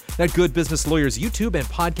least that Good Business Lawyer's YouTube and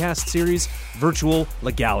podcast series, Virtual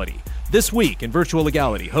Legality. This week in Virtual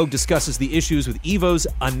Legality, Hogue discusses the issues with EVO's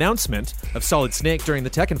announcement of Solid Snake during the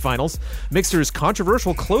Tekken Finals, Mixer's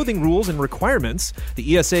controversial clothing rules and requirements,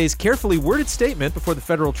 the ESA's carefully worded statement before the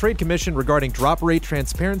Federal Trade Commission regarding drop rate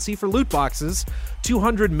transparency for loot boxes,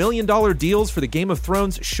 $200 million deals for the Game of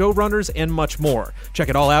Thrones showrunners, and much more. Check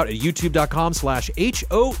it all out at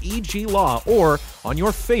youtube.com/HOEG Law or on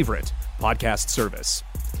your favorite podcast service.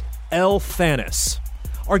 El Thanis.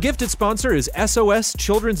 Our gifted sponsor is SOS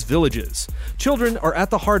Children's Villages. Children are at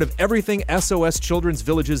the heart of everything SOS Children's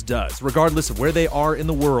Villages does, regardless of where they are in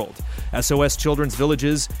the world. SOS Children's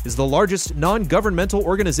Villages is the largest non-governmental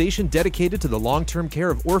organization dedicated to the long-term care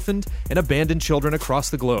of orphaned and abandoned children across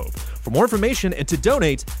the globe. For more information and to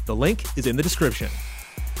donate, the link is in the description.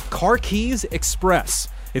 Car Keys Express.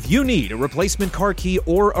 If you need a replacement car key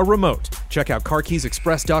or a remote, check out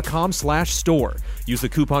carkeysexpress.com/store. Use the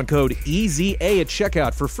coupon code EZA at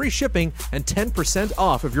checkout for free shipping and 10%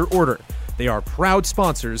 off of your order. They are proud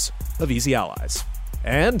sponsors of Easy Allies.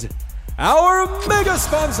 And our mega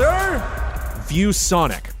sponsor,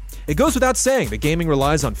 ViewSonic. It goes without saying that gaming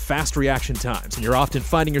relies on fast reaction times, and you're often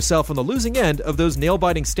finding yourself on the losing end of those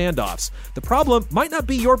nail-biting standoffs. The problem might not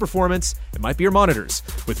be your performance, it might be your monitors.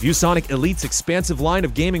 With ViewSonic Elite's expansive line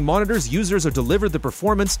of gaming monitors, users are delivered the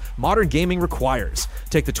performance modern gaming requires.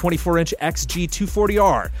 Take the 24-inch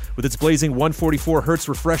XG240R. With its blazing 144Hz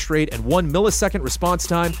refresh rate and 1 millisecond response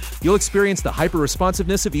time, you'll experience the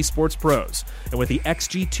hyper-responsiveness of esports pros. And with the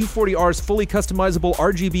XG240R's fully customizable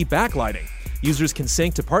RGB backlighting, users can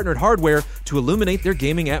sync to partnered hardware to illuminate their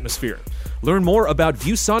gaming atmosphere. Learn more about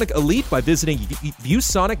ViewSonic Elite by visiting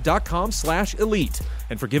viewsonic.com/elite.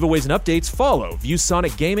 And for giveaways and updates, follow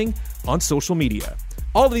ViewSonic Gaming on social media.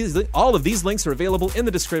 All of these links are available in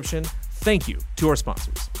the description. Thank you to our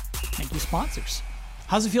sponsors. Thank you, sponsors.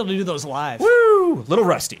 How's it feel to do those live? Woo! Little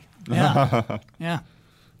rusty. Yeah. Yeah.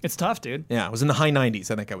 It's tough, dude. Yeah, it was in the high 90s.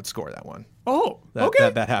 I think I would score that one. Oh, That, okay.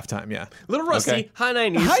 that halftime, yeah. Little rusty, Okay. high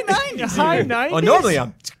 90s. High 90s. high 90s. Oh, normally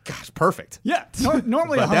I'm, gosh, perfect. Yeah.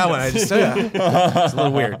 Normally But that one, I just, it's a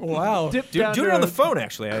little weird. Wow. Dip Do down it to on the a phone,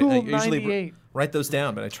 actually. cool I usually 98. write those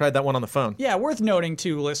down, but I tried that one on the phone. Yeah, worth noting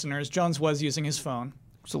too, listeners. Jones was using his phone.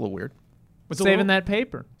 It's a little weird. Was a Saving little- that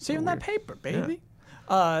paper. Saving that paper, baby.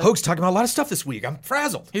 Hoke's talking about a lot of stuff this week. I'm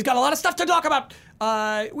frazzled. He's got a lot of stuff to talk about.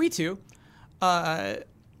 We too.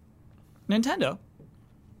 Nintendo.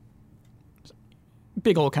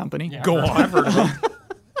 Big old company. Go on. I've heard of them.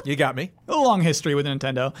 You got me. A long history with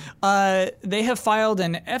Nintendo. They have filed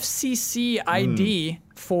an FCC ID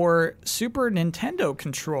for Super Nintendo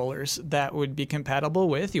controllers that would be compatible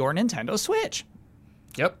with your Nintendo Switch.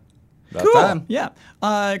 Yep. About time. Yeah.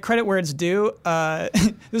 Credit where it's due.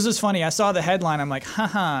 This is funny. I saw the headline. I'm like,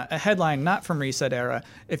 haha, a headline not from Reset Era.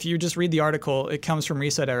 If you just read the article, it comes from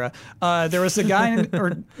Reset Era. There was a guy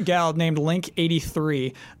or gal named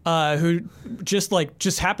Link83 who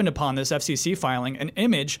just happened upon this FCC filing, an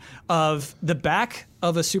image of the back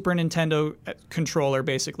of a Super Nintendo controller,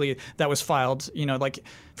 basically, that was filed. You know, like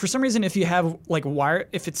for some reason, if you have like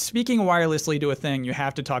if it's speaking wirelessly to a thing, you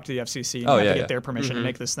have to talk to the FCC and you have to get their permission to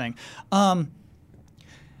make this thing.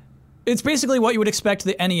 It's basically what you would expect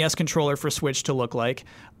the NES controller for Switch to look like.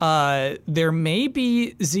 There may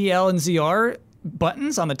be ZL and ZR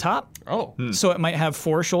buttons on the top. Oh. So it might have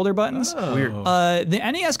 4 shoulder buttons. Weird.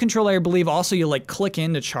 The NES controller, I believe, also you like click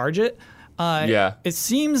in to charge it. It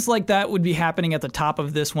seems like that would be happening at the top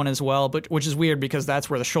of this one as well, but which is weird because that's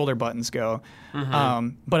where the shoulder buttons go.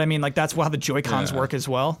 But I mean, like that's how the Joy-Cons work as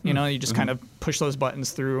well. You know, you just kind of push those buttons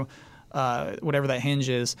through whatever that hinge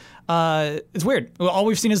is. It's weird. All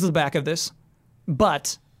we've seen is the back of this,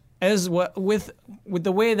 but with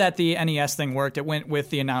the way that the NES thing worked, it went with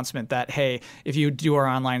the announcement that, hey, if you do our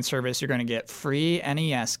online service, you're going to get free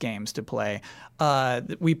NES games to play.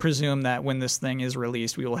 We presume that when this thing is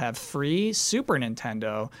released, we will have free Super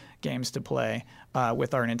Nintendo games to play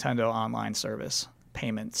with our Nintendo online service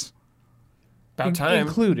payments. About time.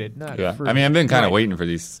 Included, not free. I mean, I've been kind of waiting for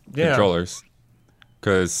these controllers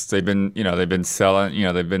because they've been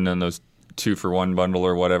selling, they've been in those 2-for-1 bundle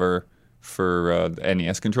or whatever for the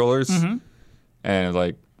NES controllers, and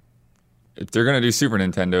like if they're gonna do Super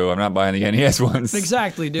Nintendo, I'm not buying the NES ones.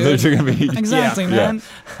 Exactly, dude. They're gonna be man.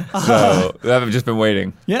 So I've just been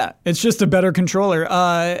waiting. Yeah, it's just a better controller,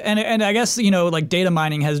 and I guess like data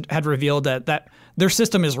mining had revealed that their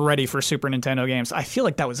system is ready for Super Nintendo games. I feel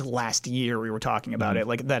like that was last year we were talking about it,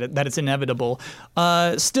 like that it's inevitable.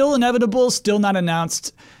 Still inevitable, still not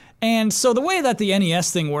announced. And so the way that the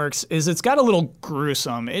NES thing works is it's got a little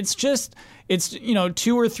gruesome. It's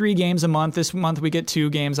 2 or 3 games a month. This month we get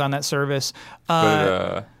 2 games on that service.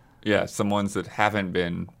 But some ones that haven't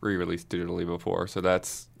been re-released digitally before. So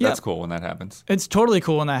that's cool when that happens. It's totally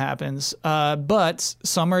cool when that happens. But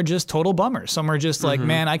some are just total bummers. Some are just like,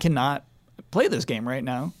 man, I cannot play this game right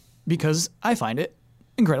now because I find it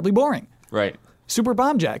incredibly boring. Right. Super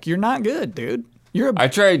Bomb Jack, you're not good, dude. I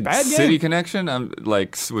tried bad City game. Connection.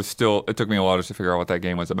 It took me a while just to figure out what that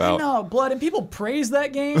game was about. I know, Blood, and people praise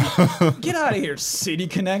that game. Get out of here, City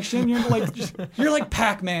Connection. You're like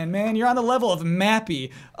Pac-Man, man. You're on the level of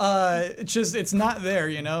Mappy. It's not there,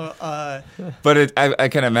 But I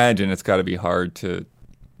can imagine it's got to be hard to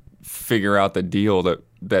figure out the deal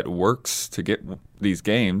that works to get these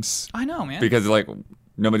games. I know, man. Because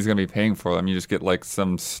nobody's going to be paying for them. You just get like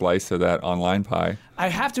some slice of that online pie. I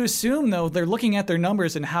have to assume, though, they're looking at their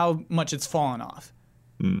numbers and how much it's fallen off.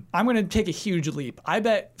 I'm going to take a huge leap. I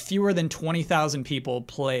bet fewer than 20,000 people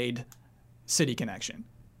played City Connection.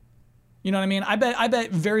 You know what I mean? I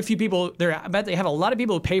bet very few people there. I bet they have a lot of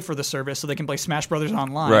people who pay for the service so they can play Smash Brothers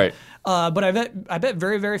online. Right. But I bet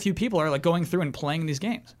very, very few people are like going through and playing these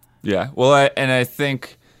games. Yeah. Well, I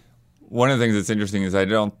think one of the things that's interesting is I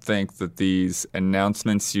don't think that these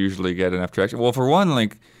announcements usually get enough traction. Well, for one,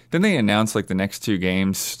 like, didn't they announce like the next 2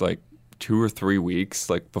 games like 2 or 3 weeks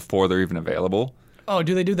like before they're even available? Oh,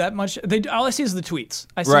 do they do that much? All I see is the tweets.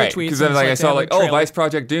 I see right, the tweets. Because then I saw trailer. Vice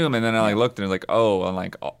Project Doom, and then I looked and it was like, on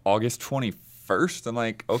like August 21st. I'm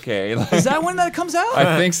like, okay. Like, is that when that comes out?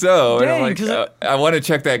 I think so. Dang, and I'm like, I want to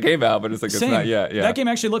check that game out, but it's like Same. It's not yet. Yeah. That game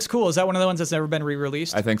actually looks cool. Is that one of the ones that's never been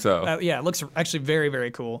re-released? I think so. Yeah, it looks actually very,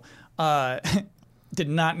 very cool. Did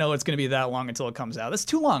not know it's going to be that long until it comes out. That's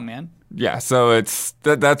too long, man. Yeah, so it's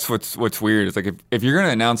that's what's weird. It's like if you're going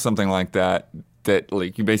to announce something like that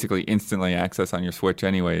like you basically instantly access on your Switch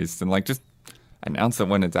anyways, then like just announce it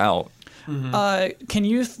when it's out. Can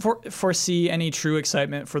you foresee any true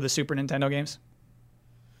excitement for the Super Nintendo games?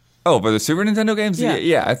 Oh, but the Super Nintendo games?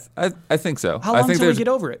 Yeah. I think so. How long till we get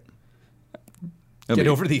over it? Get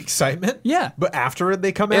over the excitement? Yeah. But after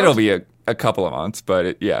they come out? It'll be a couple of months,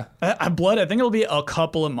 but Blood, I think it'll be a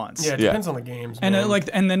couple of months. Yeah, it depends on the games. And man.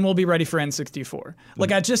 and then we'll be ready for N64.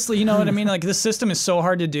 Like I just, you know what I mean? Like the system is so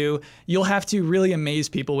hard to do. You'll have to really amaze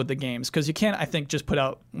people with the games because you can't, I think, just put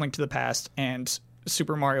out Link to the Past and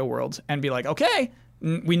Super Mario World and be like, okay,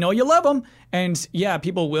 we know you love them, and yeah,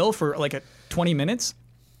 people will for like 20 minutes.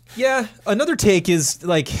 Yeah, another take is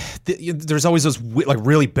like there's always those like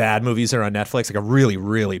really bad movies that are on Netflix, like a really,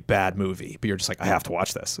 really bad movie, but you're just like, I have to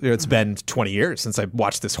watch this. It's been 20 years since I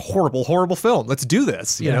watched this horrible, horrible film. Let's do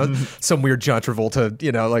this. You know, some weird John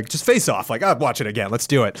Travolta, like just Face Off. Like, I'll watch it again. Let's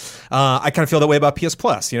do it. I kind of feel that way about PS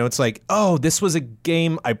Plus. It's like, oh, this was a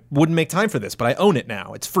game I wouldn't make time for this, but I own it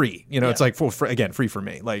now. It's free. It's like free for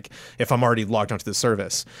me. Like if I'm already logged onto the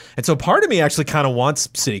service, and so part of me actually kind of wants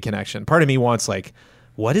City Connection. Part of me wants like,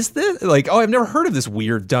 what is this? Like, oh, I've never heard of this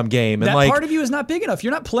weird, dumb game. And that like, part of you is not big enough.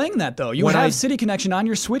 You're not playing that, though. You have City Connection on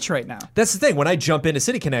your Switch right now. That's the thing. When I jump into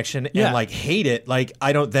City Connection and like hate it, like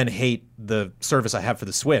I don't then hate the service I have for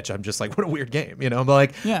the Switch. I'm just like, what a weird game. I'm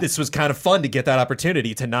like, this was kind of fun to get that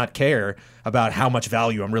opportunity to not care about how much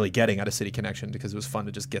value I'm really getting out of City Connection, because it was fun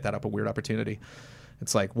to just get that weird opportunity.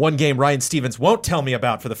 It's like one game Ryan Stevens won't tell me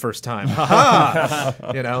about for the first time.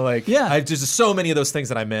 There's just so many of those things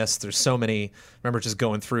that I missed. There's so many. I remember just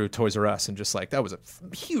going through Toys R Us and just like, that was a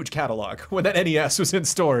huge catalog when that NES was in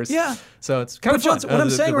stores. Yeah. So it's kind of fun. What I'm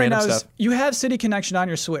saying right now is you have City Connection on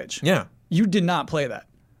your Switch. Yeah. You did not play that.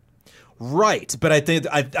 Right. But I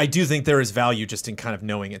do think there is value just in kind of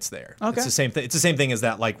knowing it's there. Okay. It's the same thing. It's the same thing as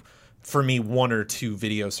that, like, for me, one or two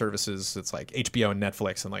video services, it's like HBO and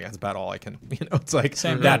Netflix, and like that's about all I can. It's like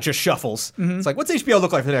that just shuffles. It's like, what's HBO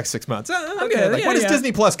look like for the next 6 months? Okay. Like, when does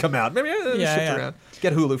Disney Plus come out? Maybe shift around.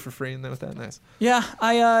 Get Hulu for free, and then with that, nice. Yeah,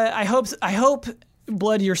 I hope.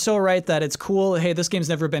 Blood, you're so right that it's cool. Hey, this game's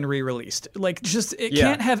never been re-released. Like, just it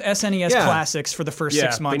can't have SNES classics for the first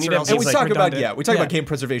 6 months. Or else And it's we like talk about redundant. we talk about game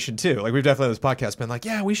preservation too. Like we've definitely on this podcast been like,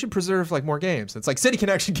 we should preserve like more games. It's like City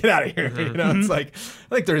Connection, get out of here. It's like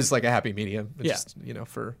I think there's like a happy medium. It's just,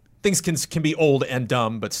 for things can be old and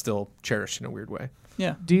dumb but still cherished in a weird way.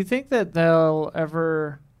 Yeah. Do you think that they'll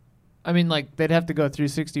ever? I mean, like they'd have to go through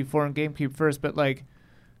 64 and GameCube first, but like.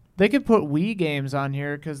 They could put Wii games on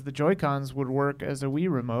here because the Joy-Cons would work as a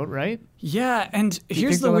Wii remote, right? Yeah, and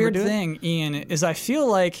here's the weird thing, Ian, is I feel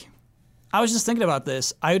like, I was just thinking about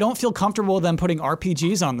this, I don't feel comfortable with them putting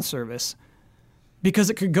RPGs on the service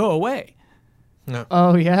because it could go away. No.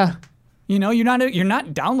 Oh, yeah. You're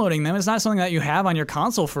not downloading them. It's not something that you have on your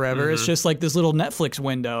console forever. It's just like this little Netflix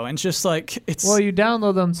window. And it's just like, it's... Well, you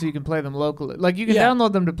download them so you can play them locally. Like, you can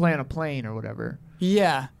download them to play on a plane or whatever.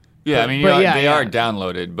 Yeah. Yeah, they are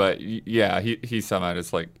downloaded, but he's somehow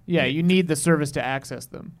just like... Yeah, you need the service to access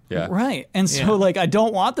them. Yeah. Right. And so, like, I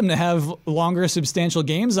don't want them to have longer, substantial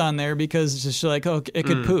games on there because it's just like, oh, it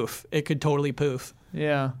could poof. It could totally poof.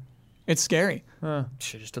 Yeah. It's scary. Huh.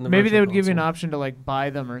 Should've just done the Maybe they virtual would give you an console. option to, like,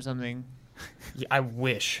 buy them or something. Yeah, I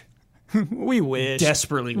wish. We wish.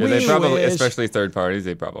 Desperately Yeah, wish. they probably, wish. especially third parties,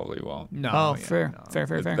 they probably won't. No. Oh, yeah, fair. no.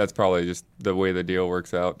 Fair. That's probably just the way the deal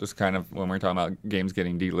works out. Just kind of when we're talking about games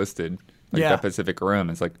getting delisted, like that Pacific Rim,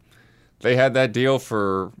 it's like they had that deal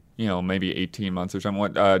for maybe 18 months or something.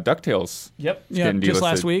 What DuckTales? Yep. Yeah, getting just delisted.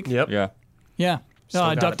 last week. Yep. Yeah. Yeah.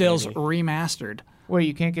 Still got it, DuckTales baby. remastered. Wait,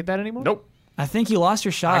 you can't get that anymore? Nope. I think you lost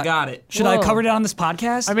your shot. I got it. Should I Whoa. cover it on this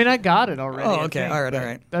podcast? I mean, I got it already. Oh, I okay. think, All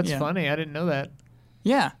right. but That's Yeah. funny. I didn't know that.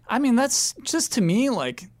 Yeah. I mean, that's just to me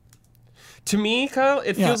like, To me, Kyle,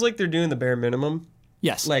 it feels like they're doing the bare minimum.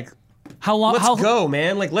 yes. Like, how long? let's go,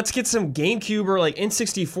 man. Like, let's get some GameCube or like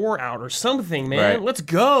N64 out or something, man. Right. Let's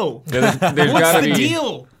go. Yeah, there's What's gotta the be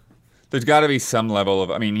deal? There's got to be some level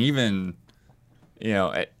of. I mean, even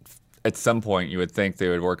at some point you would think they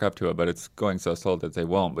would work up to it, but it's going so slow that they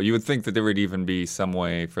won't. But you would think that there would even be some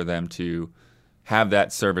way for them to have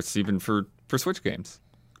that service even for Switch games.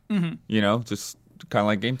 Mm-hmm. Just kind of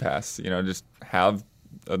like Game Pass. Just have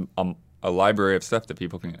a library of stuff that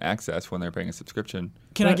people can access when they're paying a subscription.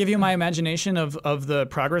 Can I give you my imagination of the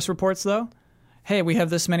progress reports, though? Hey, we have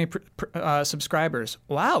this many subscribers.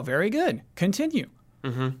 Wow, very good. Continue.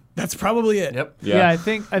 Mm-hmm. That's probably it. Yep. Yeah, I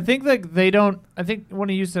think like they don't. I think one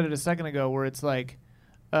of you said it a second ago, where it's like,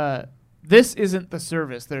 this isn't the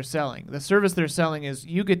service they're selling. The service they're selling is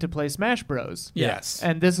you get to play Smash Bros. Yes.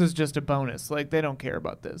 And this is just a bonus. Like they don't care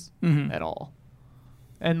about this at all.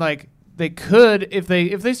 And like they could if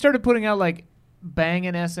they started putting out like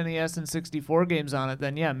banging SNES and 64 games on it,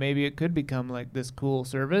 then yeah, maybe it could become like this cool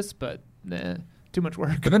service. But nah, too much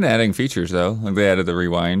work. They've been adding features though. Like they added the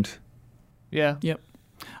rewind. Yeah. Yep.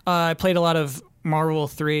 I played a lot of Marvel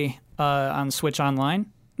 3 on Switch Online.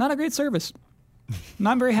 Not a great service.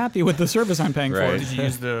 Not very happy with the service I'm paying Right. Did you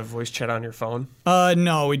use the voice chat on your phone? for.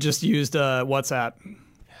 No, we just used WhatsApp.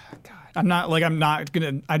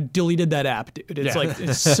 God. I deleted that app, dude. It's like,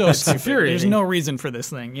 it's so stupid. infuriating. There's no reason for this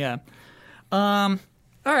thing. Yeah. All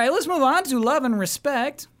right, let's move on to love and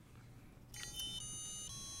respect.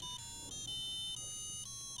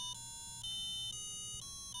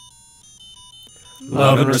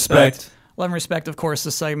 Love and respect. Love and Respect, of course,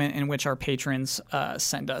 the segment in which our patrons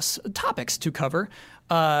send us topics to cover.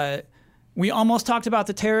 We almost talked about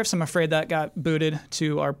the tariffs. I'm afraid that got booted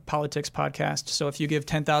to our politics podcast. So if you give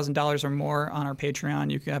 $10,000 or more on our Patreon,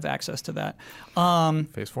 you can have access to that.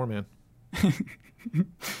 Phase 4, man.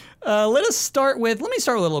 Let me start with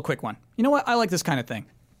a little quick one. You know what? I like this kind of thing.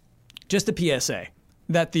 Just a PSA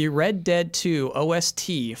that the Red Dead 2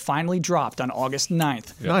 OST finally dropped on August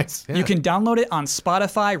 9th. Nice. Yeah. You can download it on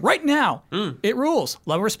Spotify right now. It rules.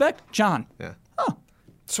 Love and Respect, John. Yeah.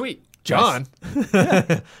 Sweet. John.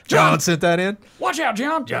 John sent that in. Watch out,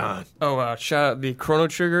 John. John. Oh, shout out the Chrono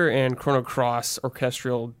Trigger and Chrono Cross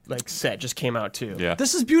orchestral set just came out too. Yeah.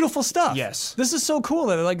 This is beautiful stuff. Yes. This is so cool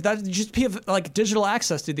that you just have digital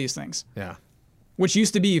access to these things, Yeah. which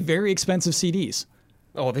used to be very expensive CDs.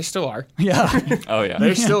 Oh, they still are. Yeah. Oh yeah.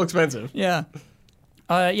 They're still expensive. Yeah.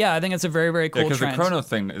 I think it's a very, very cool Because the trend. Chrono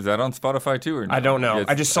thing, is that on Spotify too? Or no? I don't know.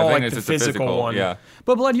 I just saw, think like, it's the just a physical one. Yeah.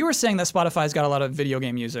 But Blood, you were saying that Spotify's got a lot of video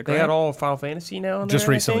game music, They right? had all Final Fantasy now on there, Just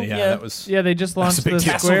I recently, think. yeah. That was. Yeah, they just launched a big the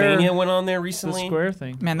deal. Square, Castlevania went on there the recently. Square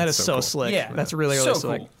thing. Man, that is so cool. slick. Yeah. That's really, really So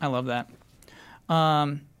slick. cool. I love that.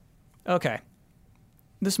 Okay.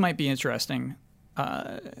 This might be interesting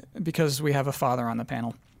because we have a father on the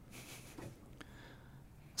panel.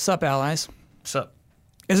 Sup, allies? What's up?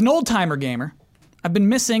 As an old-timer gamer, I've been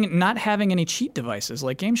missing not having any cheat devices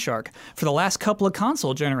like GameShark for the last couple of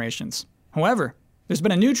console generations. However, there's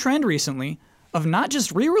been a new trend recently of not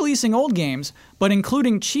just re-releasing old games, but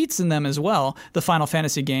including cheats in them as well, the Final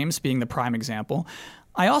Fantasy games being the prime example.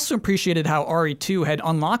 I also appreciated how RE2 had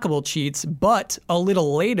unlockable cheats, but a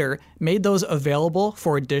little later made those available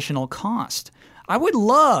for additional cost. I would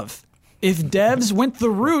love if devs went the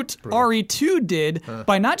route RE2 did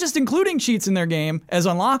by not just including cheats in their game as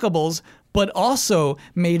unlockables, but also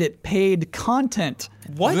made it paid content.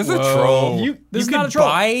 What? Is this a troll? This is you not could a troll.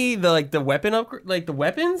 buy the weapon upgrade, like the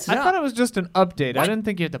weapons. I thought it was just an update. I didn't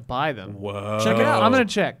think you had to buy them. Whoa. Check it out. I'm gonna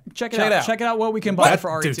check. Check it Check out. it out. Check it out what we can buy for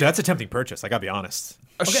RE2. Dude, that's a tempting purchase. I gotta be honest.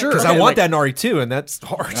 Sure. Because I want that in RE2, and that's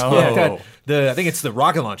hard. Oh. Yeah, I think it's the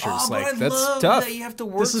rocket launchers. That's tough. That you have to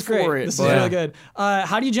work This is great. for it. This is but- really good.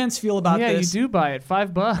 How do you gents feel about Yeah, this? you do buy it.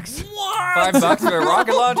 $5. $5 for a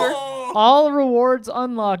rocket launcher? All rewards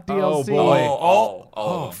unlocked DLC. boy.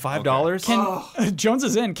 Oh, $5? Can Jones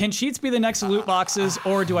is in. Can cheats be the next loot boxes,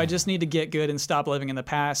 or do I just need to get good and stop living in the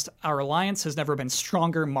past? Our alliance has never been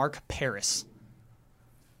stronger. Mark Paris.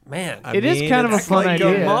 Man, It is kind of a fun like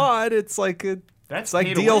idea. A mod. It's like that's like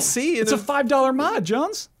pay to DLC. It's a $5 mod,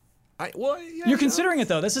 Jones. Yeah, You're considering it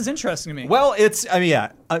though. This is interesting to me. Well, that's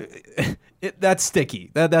sticky.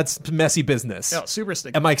 That's messy business. Oh, super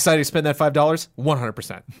sticky. Am I excited to spend that $5?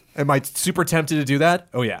 100%. Am I super tempted to do that?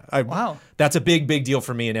 Oh yeah. Wow. That's a big deal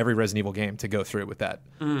for me in every Resident Evil game to go through with that.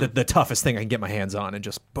 The toughest thing I can get my hands on and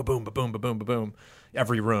just boom, boom, boom, boom,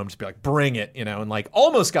 every room. Just be like, bring it, and like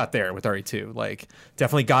almost got there with RE2. Like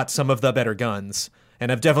definitely got some of the better guns,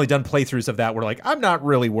 and I've definitely done playthroughs of that where like I'm not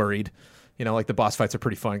really worried. Like the boss fights are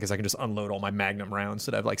pretty fun because I can just unload all my Magnum rounds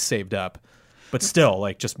that I've like saved up. But still,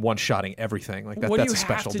 like just one-shotting everything. Like what that's do a you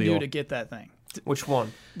special have to deal. do to get that thing? Which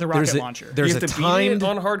one? The rocket There's a- launcher. there's you have a to timed beat it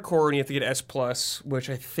on hardcore, and you have to get S+, which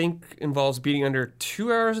I think involves beating under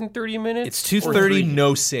 2 hours and 30 minutes. It's or 230, 3.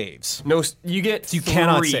 no saves. No, you get You 3.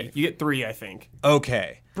 cannot save. You get 3, I think.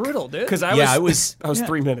 Okay. Brutal, dude. Because I Yeah, was, it was-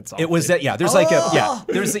 3 minutes off. It was that. Yeah. There's like a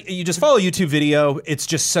There's you just follow a YouTube video. It's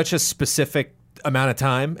just such a specific amount of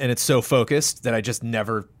time, and it's so focused that I just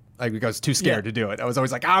never. I was too scared to do it. I was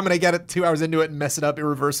always like, I'm gonna get it 2 hours into it and mess it up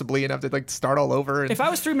irreversibly and have to like start all over. And, if I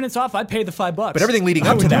was 3 minutes off, I'd pay the $5. but everything leading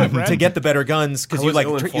up to that Brad. to get the better guns because I you was like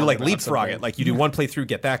ill-informed you like about leapfrog something. it. Like you do one playthrough,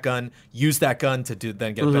 get that gun, use that gun to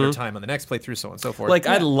then get a better time on the next playthrough, so on and so forth. Like,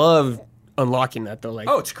 I love unlocking that, though. Like,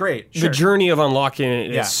 oh, it's great. the journey of unlocking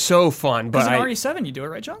it Yeah. is so fun. But Because in I, RE7 you do it,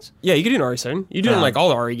 right, Jones? yeah, you can do an RE7. You do it in like all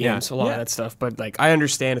the RE yeah. games, a lot Yeah. of that stuff. But like, I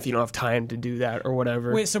understand if you don't have time to do that or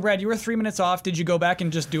whatever. Wait, so Brad, you were 3 minutes off. Did you go back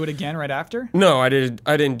and just do it again right after? No, I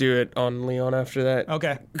didn't do it on Leon after that.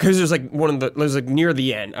 Okay. Because it was like it was like near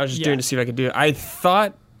the end. I was just Yeah. doing to see if I could do it. I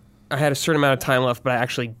thought I had a certain amount of time left, but I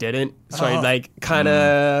actually didn't. So I like kind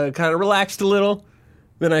of relaxed a little.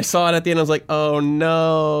 Then I saw it at the end. I was like, oh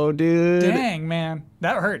no, dude. Dang, man.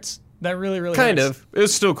 That hurts. That really, really Kind hurts. of. It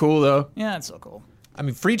was still cool though. Yeah, it's so cool. I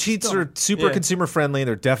mean, free cheats are super yeah. consumer friendly.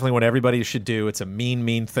 They're definitely what everybody should do. It's a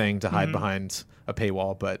mean thing to hide behind a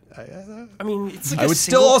paywall, but I mean, it's like I would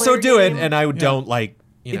still also do it, and I don't like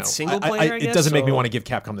you know, It's single player, I it guess, doesn't make me so- want to give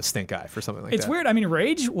Capcom the stink eye for something like It's that. weird. I mean,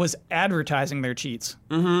 Rage was advertising their cheats.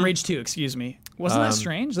 Rage 2, excuse me. Wasn't that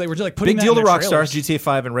strange? They were just like putting Big that deal in to their Rockstar, trailers. GTA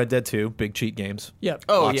 5 and Red Dead 2, big cheat games. Yep.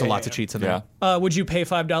 Oh, lots yeah, and lots yeah. of cheats in Yeah. there. Would you pay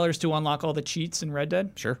 $5 to unlock all the cheats in Red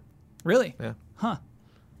Dead? Sure. Really? Yeah. Huh.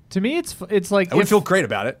 To me, it's like I would if- feel great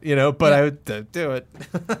about it, you know, but I would do it.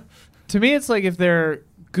 to me, it's like if they're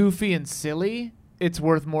goofy and silly, it's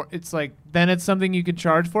worth more. It's like then it's something you could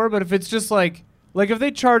charge for. But if it's just like if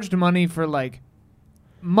they charged money for like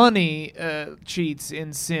money cheats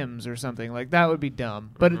in Sims or something, like that would be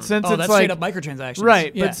dumb. But since Oh, it's that's like straight up microtransactions.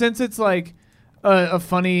 right, Yeah. but since it's like a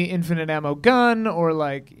funny infinite ammo gun or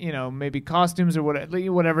like maybe costumes or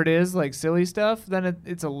whatever it is, like silly stuff, then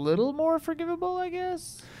it's a little more forgivable, I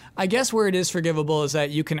guess. I guess where it is forgivable is that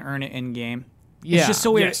you can earn it in game. Yeah. It's just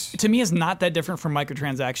so weird. Yes. To me, it's not that different from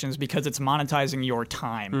microtransactions because it's monetizing your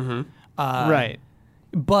time. Right.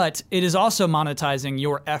 But it is also monetizing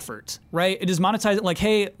your effort, right? It is monetizing like,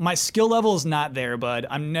 hey, my skill level is not there, bud.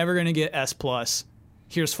 I'm never gonna get S+.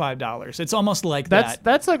 Here's $5. It's almost like that.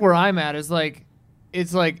 That's like where I'm at. Is like,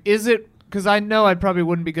 it's like, is it? Because I know I probably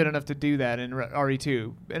wouldn't be good enough to do that in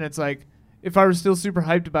RE2, and it's like, if I were still super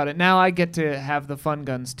hyped about it, now I get to have the fun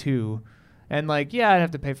guns too, and like, yeah, I'd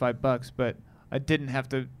have to pay $5, but I didn't have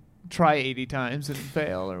to try 80 times and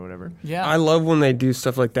fail or whatever. Yeah. I love when they do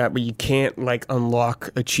stuff like that, but you can't like unlock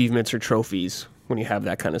achievements or trophies when you have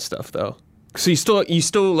that kind of stuff, though. So you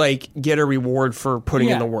still like get a reward for putting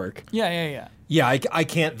in Yeah. the work. Yeah. Yeah, I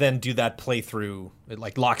can't then do that playthrough. It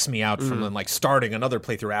like locks me out from then like starting another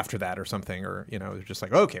playthrough after that or something, or it's just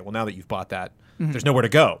like, okay, well now that you've bought that, there's nowhere to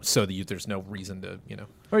go, so that there's no reason to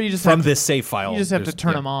Or you just from have this save file. you just have to there's-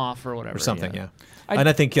 turn yeah, them off or whatever or something. Yeah, I- and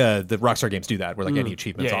I think the Rockstar games do that, where like any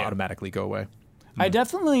achievements Yeah, yeah. automatically go away. I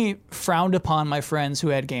definitely frowned upon my friends who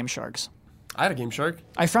had Game Sharks. I had a Game Shark.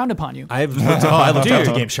 I frowned upon you. I looked up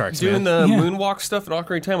to Game Sharks, Doing man. the Yeah. moonwalk stuff at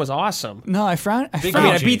Ocarina of Time was awesome. No, I frowned. I I mean, frowned.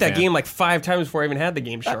 I beat that fan. game like 5 times before I even had the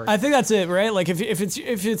Game Shark. I think that's it, right? Like if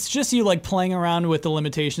it's just you like playing around with the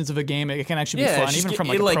limitations of a game, it can actually be yeah, fun, it's even just- from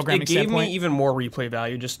like it, a programming it gave standpoint. me even more replay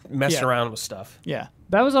value just messing Yeah. around with stuff. Yeah.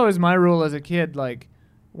 That was always my rule as a kid. Like,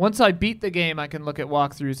 once I beat the game, I can look at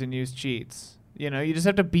walkthroughs and use cheats. You just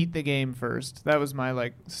have to beat the game first. That was my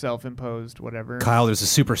like self-imposed whatever. Kyle, there's a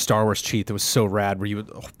Super Star Wars cheat that was so rad where you would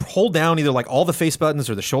hold down either like all the face buttons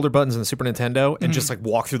or the shoulder buttons in the Super Nintendo and just like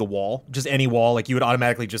walk through the wall, just any wall. Like you would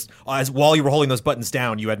automatically just, while you were holding those buttons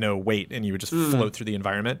down, you had no weight and you would just float through the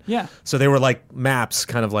environment. Yeah. So they were like maps,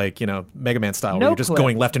 kind of like, Mega Man style, where No you're just clip.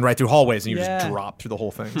 going left and right through hallways and you Yeah. just drop through the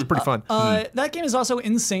whole thing. It's pretty fun. That game is also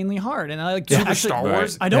insanely hard, and I like Super actually, Star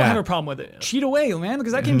Wars? I don't Yeah. have a problem with it. Cheat away, man,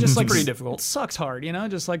 because that game just like pretty difficult. sucks hard.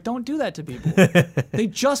 Just like don't do that to people. They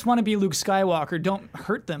just want to be Luke Skywalker. Don't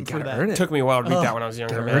hurt them for that. earn It took me a while to beat that when I was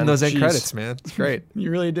younger, man. Earn those end Jeez. credits, man. It's great.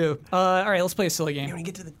 You really do. All right, let's play a silly game. When you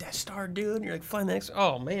get to the Death Star, dude, and you're like flying the X.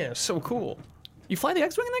 Oh man, it's so cool. You fly the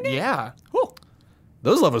X-wing in that game? Yeah. Cool.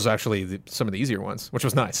 Those levels are actually some of the easier ones, which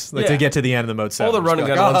was nice. Like Yeah. to get to the end of the mode 7. All the just running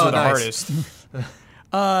be gun like, ones are the nice. hardest.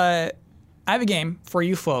 I have a game for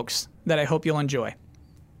you folks that I hope you'll enjoy.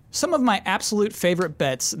 Some of my absolute favorite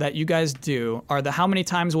bets that you guys do are the how many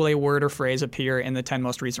times will a word or phrase appear in the 10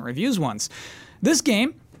 most recent reviews ones. This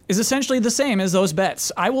game is essentially the same as those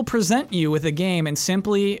bets. I will present you with a game and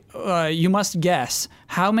simply you must guess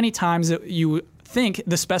how many times you think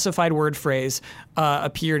the specified word phrase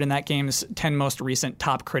appeared in that game's 10 most recent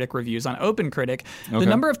top critic reviews on OpenCritic. The Okay.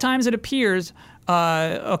 number of times it appears,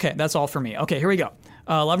 okay, that's all for me. Okay, here we go.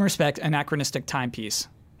 Love and Respect, Anachronistic Timepiece.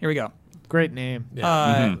 Here we go. Great name.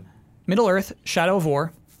 Middle Earth, Shadow of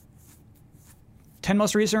War. 10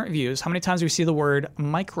 most recent reviews. How many times do we see the word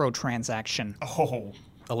microtransaction? Oh.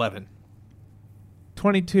 11.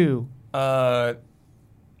 22.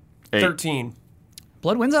 13.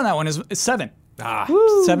 Blood wins on that one is 7. Ah.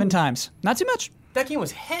 7 times. Not too much. That game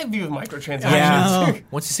was heavy with microtransactions. Yeah.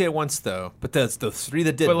 Once you say it once, though. But that's the 3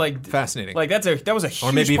 that did. But like fascinating. Like that was a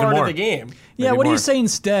huge maybe even part more. of the game. Yeah, Maybe what do more. you say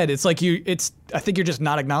instead? It's like I think you're just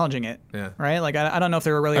not acknowledging it. Yeah. Right? Like, I don't know if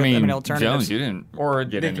there were really I mean, alternatives. Jones, you didn't Or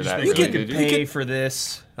get they into could that. just- really, you could did you? pay for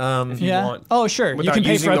this if you yeah. want. Oh, sure. You Without can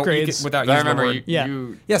pay for using the- upgrades. without I using the remember word. you. Yeah.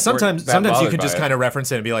 you yeah, sometimes weren't that you bothered can just by it. kind of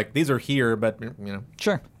reference it and be like, these are here, but,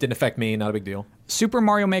 Sure. didn't affect me, not a big deal. Super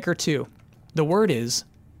Mario Maker 2. The word is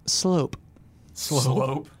slope.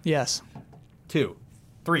 Slope. Yes. 2.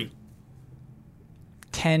 3.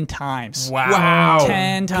 10 times. Wow.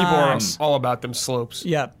 10 People are times. all about them slopes.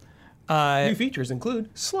 Yep. New features include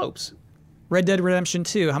slopes. Red Dead Redemption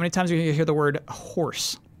 2. How many times do you hear the word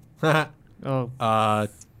horse? Oh.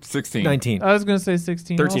 16. 19. I was going to say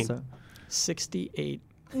 16 13. also. 68.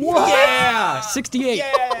 Yeah. 68.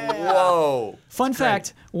 Whoa. Fun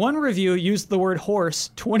fact, one review used the word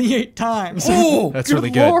horse 28 times. That's really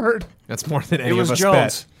good. Lord. That's more than any It was of us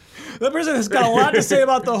Jones. bet. The person has got a lot to say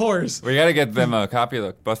about the horse. We got to get them a copy of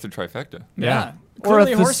the Busted Trifecta. Yeah. Or a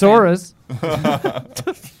Clearly horse fan. thesaurus.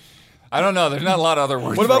 I don't know. There's not a lot of other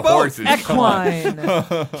words What about for both? horses. Come on.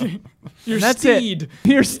 Equine. Your That's steed. it.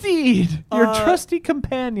 Your steed. Your trusty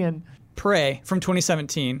companion. Prey from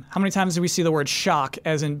 2017. How many times do we see the word shock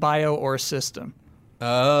as in bio or system?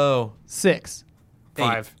 Oh. 6.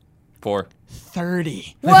 5. 4.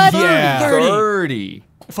 30. What? Yeah. 30. 30.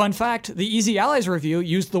 Fun fact, the Easy Allies review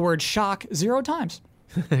used the word shock 0 times.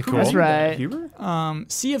 Cool. That's right. Huber?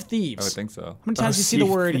 Sea of Thieves. I would think so. How many times do you see Sea the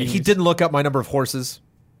of word? He didn't look up my number of horses.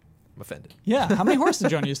 I'm offended. Yeah, how many horses did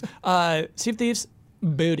John use? Sea of Thieves,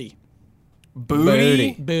 booty.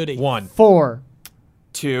 Booty. Booty. 1. 4.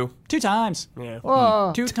 2. 2 times. Yeah.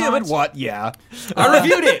 Whoa. 2 Damn it, times. what? Yeah. I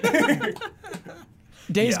reviewed it.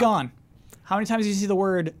 Days Yeah. Gone. How many times do you see the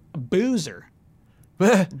word boozer?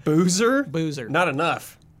 Boozer? Boozer. Not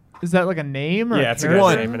enough. Is that like a name or Yeah, it's a character? good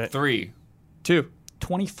One. name in it. 3. 2.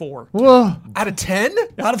 24. Whoa. Out of 10?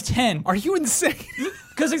 Out of 10. Are you insane?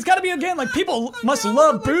 Because it's got to be a game. Like, people must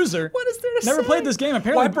love Boozer. What is there to Never say? played this game,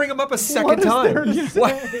 apparently. Why bring him up a second What is time? there to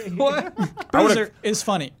say? What? Boozer is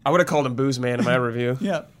funny. I would have called him Booze Man in my review.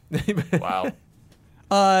 Yeah. Wow.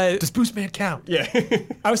 Does Boost Man count? Yeah.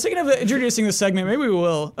 I was thinking of introducing this segment. Maybe we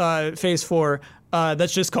will. Phase 4.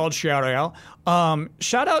 That's just called Shout Out.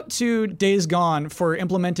 Shout out to Days Gone for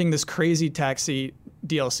implementing this crazy taxi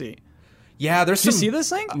DLC. Yeah, there's Did you some. see this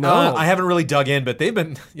thing? No. I haven't really dug in, but they've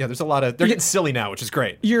been. Yeah, there's a lot of. They're getting silly now, which is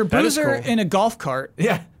great. You're That is Boozer cool. in a golf cart.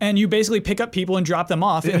 Yeah. And you basically pick up people and drop them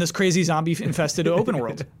off in this crazy zombie-infested open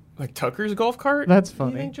world. Like Tucker's golf cart? That's You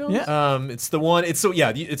funny. think, Jones? Yeah. It's the one. It's so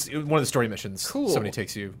yeah. It's one of the story missions. Cool. Somebody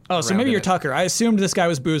takes you. Oh, so around maybe in you're it. Tucker. I assumed this guy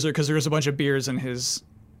was Boozer because there was a bunch of beers in his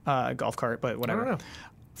golf cart, but whatever. I don't know.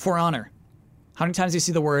 For Honor. How many times do you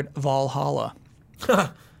see the word Valhalla?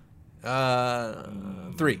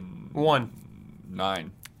 3. 1.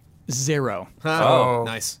 9. 0. Oh.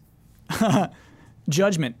 Nice.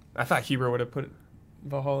 Judgment. I thought Huber would have put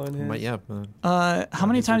Valhalla in his. But yeah. How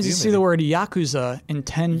many times do you review, see the word Yakuza in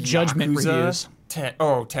 10 Judgment Yakuza? reviews? 10.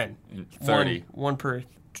 Oh, 10. 30. One per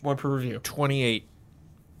review. 28.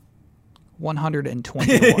 121.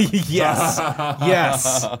 Yes.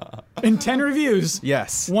 Yes. In 10 reviews,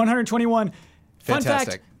 Yes. 121. Fun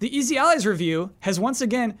Fantastic. fact, the Easy Allies review has once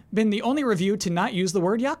again been the only review to not use the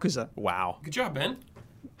word Yakuza. Wow. Good job, Ben.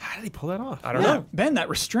 How did he pull that off? I don't know. Ben, that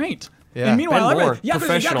restraint. Yeah. And meanwhile, Ben I'm Moore, like, Yakuza,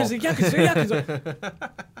 professional.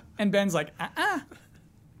 Yakuza. And Ben's like,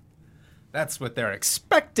 That's what they're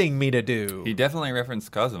expecting me to do. He definitely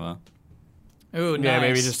referenced Kazuma. Ooh, nice. Yeah,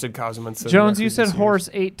 maybe just did Kazuma instead of Jones, you Yakuza said series. horse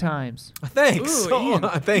 8 times, Thanks. Ooh, Ian.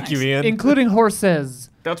 Thank you, Nice. Ian. including horses.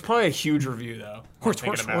 That's probably a huge review, though. Horse,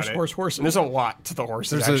 thinking horse, about horse, it. horse, horse. And there's a lot to the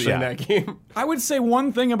horses There's a- actually in yeah. that game. I would say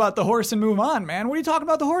one thing about the horse and move on, man. What are you talking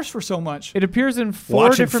about the horse for so much? It appears in 4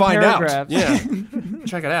 Watch and different find out. paragraphs. Yeah.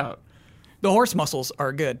 Check it out. The horse muscles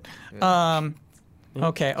are good.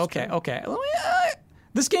 Okay.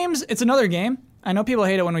 This game's, it's another game. I know people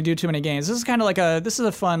hate it when we do too many games. This is kind of like this is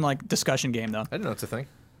a fun like discussion game though. I didn't know it's a thing.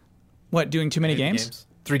 What, doing too many games?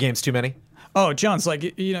 3 games too many. Oh, Jones,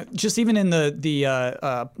 like, you know, just even in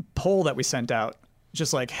the poll that we sent out,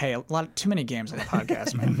 just like, hey, too many games on the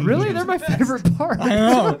podcast, man. Really? They're my favorite part. I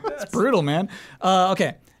know. It's brutal, man.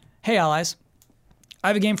 Okay. Hey, allies. I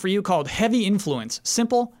have a game for you called Heavy Influence.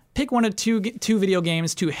 Simple. Pick one of two video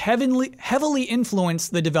games to heavily influence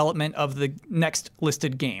the development of the next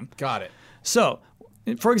listed game. Got it. So,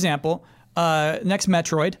 for example, next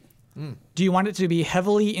Metroid. Do you want it to be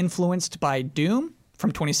heavily influenced by Doom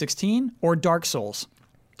from 2016 or Dark Souls?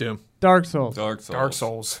 Doom. Dark Souls. Dark Souls. Dark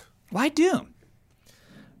Souls. Why Doom?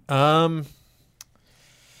 I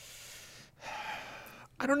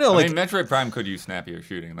don't know. I Like, mean, Metroid Prime could use snappier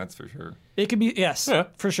shooting, that's for sure. It could be, yes, Yeah.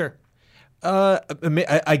 for sure.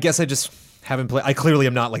 I guess I just haven't played. I clearly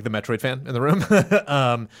am not like the Metroid fan in the room,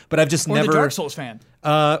 but I've just Or never. the Dark Souls fan.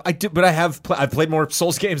 I do, but I have. I've played more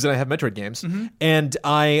Souls games than I have Metroid games, and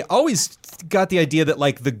I always got the idea that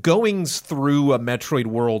like the goings through a Metroid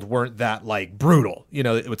world weren't that like brutal. You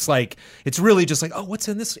know, it's like it's really just like, oh, what's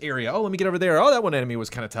in this area? Oh, let me get over there. Oh, that one enemy was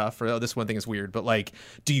kind of tough, or oh, this one thing is weird. But like,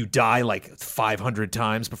 do you die like 500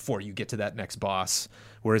 times before you get to that next boss?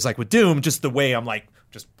 Whereas like with Doom, just the way I'm like.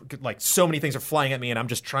 Just like so many things are flying at me, and I'm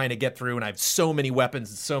just trying to get through, and I have so many weapons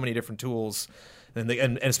and so many different tools.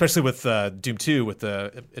 and especially with Doom 2 with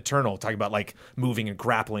the Eternal, talking about like moving and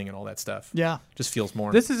grappling and all that stuff. Yeah. Just feels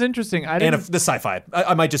more. This is interesting. and the sci-fi.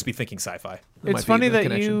 I might just be thinking sci-fi. It's funny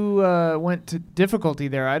that you went to difficulty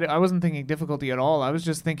there. I wasn't thinking difficulty at all. I was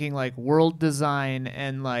just thinking like world design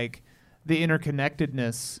and like the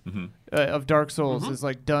interconnectedness of Dark Souls is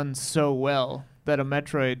like done so well that a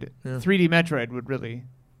Metroid, 3D Metroid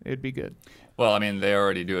it'd be good. Well, I mean, they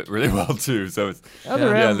already do it really well too. So it's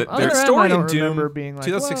their story story in in Doom being like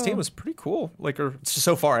 2016 whoa. was pretty cool. Like, or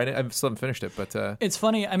so far, I still haven't finished it, but It's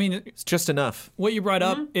funny. I mean, it's just enough. what you brought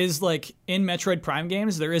up is like in Metroid Prime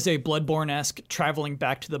games, there is a Bloodborne-esque traveling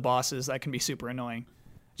back to the bosses that can be super annoying.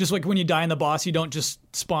 Just like when you die in the boss, you don't just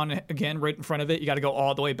spawn again right in front of it. You got to go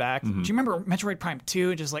all the way back. Do you remember Metroid Prime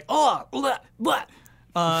 2? Just like, oh, blah, blah.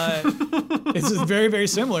 It's just very, very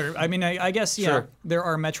similar. I mean, I guess, Sure. there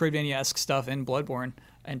are Metroidvania-esque stuff in Bloodborne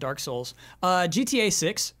and Dark Souls. GTA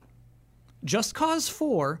 6, Just Cause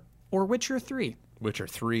 4, or Witcher 3. Witcher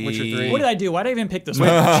 3. Witcher 3. What did I do? Why did I even pick this one?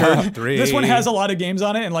 Witcher 3. This one has a lot of games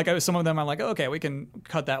on it, and like some of them I'm like, okay, we can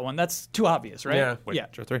cut that one. That's too obvious, right? Yeah.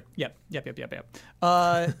 Witcher 3. Yep.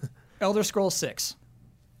 Elder Scrolls 6,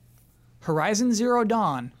 Horizon Zero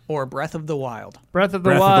Dawn, or Breath of the Wild. Breath of the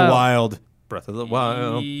Breath Wild. of the Wild. Breath of the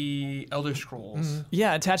Wild. The Elder Scrolls.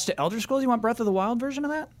 Yeah, attached to Elder Scrolls. You want Breath of the Wild version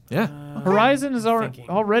of that? Yeah. Horizon is thinking.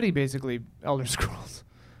 already basically Elder Scrolls.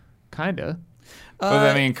 Kinda.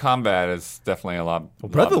 But I mean, combat is definitely a lot.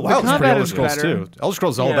 Breath of the Wild is pretty combat Elder is Scrolls better. too. Elder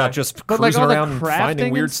Scrolls is all Yeah. about just But, like, cruising all the around and crafting finding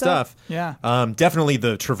and weird stuff? stuff. Yeah. Definitely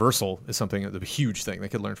the traversal is something, a huge thing they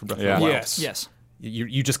could learn from Breath Yeah. of the Wild. Yes.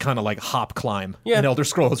 You just kind of like hop climb Yeah. in Elder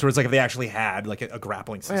Scrolls, where it's like if they actually had like a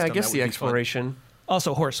grappling system. Yeah, I guess that the would be fun. exploration.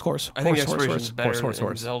 Also, horse. I think the horse, exploration is better horse, in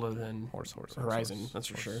horse. Zelda than Horse. Horizon. That's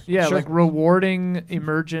for sure. Yeah, Sure. like rewarding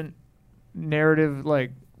emergent narrative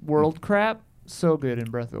like world crap. So good in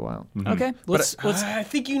Breath of the Wild. Okay, let's. I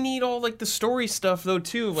think you need all like the story stuff though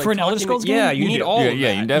too. Like For an Elder talking- Scrolls Yeah, game? you You need do. all. Yeah, of yeah,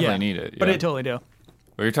 that. you definitely Yeah. need it. But yeah. I totally do.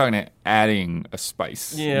 But you're talking adding a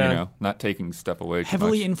spice. Yeah. You know, not taking stuff away. Too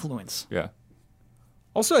Heavily much. influence. Yeah.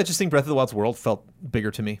 Also, I just think Breath of the Wild's world felt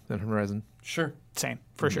bigger to me than Horizon. Sure. Same,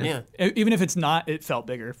 for sure. Yeah. Even if it's not, it felt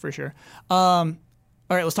bigger, for sure. All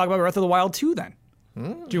right, let's talk about Breath of the Wild 2 then.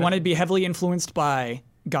 Do you want to be heavily influenced by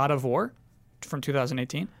God of War from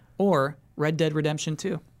 2018 or Red Dead Redemption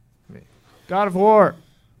 2? God of War.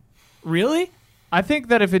 Really? I think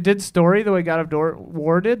that if it did story the way God of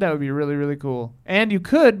War did, that would be really, really cool. And you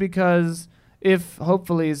could, because if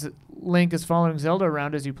hopefully Link is following Zelda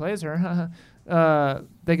around as you play as her,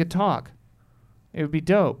 they could talk. It would be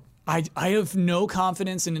dope. I have no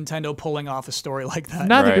confidence in Nintendo pulling off a story like that.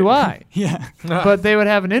 Neither Right. do I. Yeah. But they would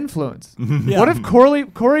have an influence. Yeah. What if Cory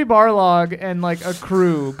Barlog and like a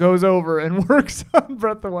crew goes over and works on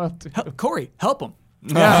Breath of the Wild 2? Corey, help him.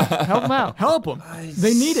 Yeah, help them out. Help them.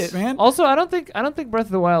 They need it, man. Also, I don't think Breath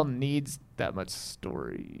of the Wild needs that much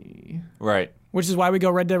story. Right. Which is why we go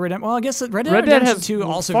Red Dead Redemption. Well, I guess Red Dead Red Dead Redemption has 2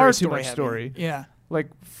 also far very too much story-heavy. story. Yeah. Like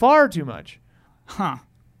far too much. Huh.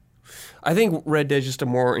 I think Red Dead's just a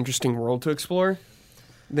more interesting world to explore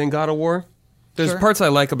than God of War. There's Sure. parts I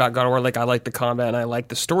like about God of War, like I like the combat and I like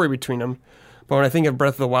the story between them. But when I think of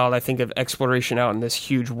Breath of the Wild, I think of exploration out in this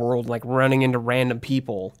huge world, like running into random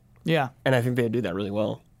people. Yeah. And I think they do that really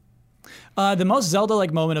well. The most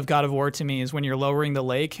Zelda-like moment of God of War to me is when you're lowering the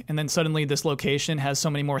lake, and then suddenly this location has so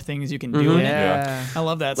many more things you can do in it. Yeah. I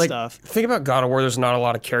love that Like, stuff. think about God of War, there's not a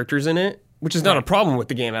lot of characters in it, which is not a problem with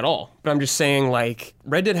the game at all. But I'm just saying, like,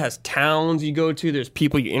 Red Dead has towns you go to, there's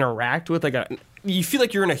people you interact with. You feel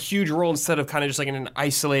like you're in a huge world instead of kind of just like in an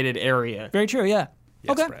isolated area. Very true, yeah.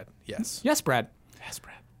 Yes, okay. Brad. Yes. Yes, Brad. Yes,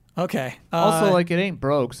 Brad. Okay. Also, like it ain't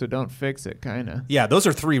broke, so don't fix it. Kinda. Yeah, those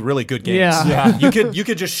are 3 really good games. Yeah. you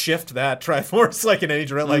could just shift that Triforce like in any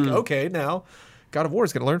direction. Like, okay, now God of War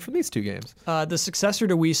is going to learn from these 2 games. the successor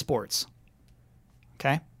to Wii Sports.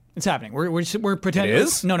 Okay? It's happening. We're pretending. It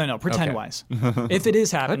is? No, pretend wise. If it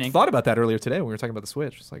is I happening. thought about that earlier today when we were talking about the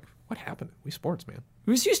Switch. It's like, what happened? Wii Sports, man.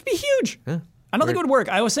 It used to be huge. Yeah. I don't think it Weird. would work.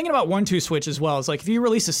 I was thinking about 1-2 Switch as well. It's like if you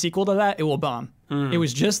release a sequel to that, it will bomb. It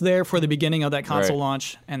was just there for the beginning of that console Right.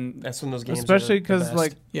 launch, and That's when those games Especially are the because best.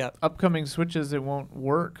 like yeah, upcoming Switches, it won't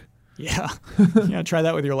work. yeah, yeah. Try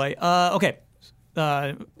that with your light. Okay,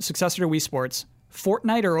 successor to Wii Sports,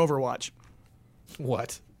 Fortnite or Overwatch?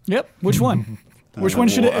 What? Yep. Which one? Which one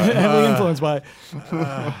should it heavily influenced by?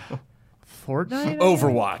 Fortnite?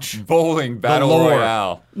 Overwatch. Bowling Battle lore.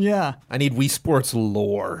 Royale. Yeah, I need Wii Sports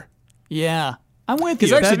lore. yeah. I'm with Because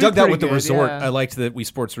you. I actually That'd be dug that pretty with the good, resort. yeah. I liked that Wii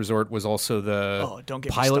Sports Resort was also the Oh, don't get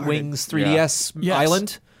me Pilot started. Wings 3DS Yes.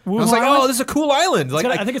 island. Wuhu I was like, Island? oh, this is a cool island. Like,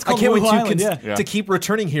 I think it's called I can't Wuhu wait Island, yeah. Yeah. to keep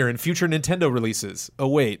returning here in future Nintendo releases. Oh,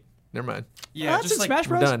 wait. Never mind. Yeah, that's just in like Smash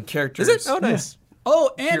We're Bros. done. characters. Is it? Oh, nice.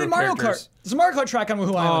 Oh, and Hero in Mario characters. Kart. There's a Mario Kart track on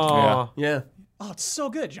Woohoo Island. Yeah. Oh, it's so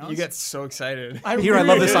good, Jones. You get so excited. Here, I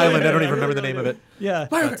love this island. I don't even remember the name of it. Yeah.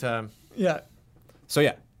 But, Yeah. so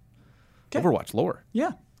yeah, Overwatch lore.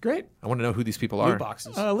 Yeah. Great. I want to know who these people are. Loot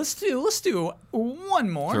boxes. Let's do one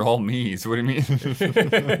more. They're all me's. What do you mean?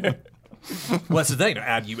 Well, that's the thing.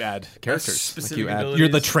 You add characters. Specific You're the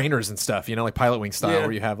abilities. trainers and stuff. Like Pilot Wing style, Yeah.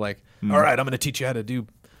 where you have like, all right, I'm going to teach you how to do. You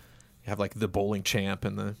have like the bowling champ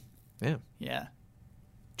and the Yeah.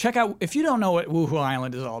 Check out if you don't know what Woohoo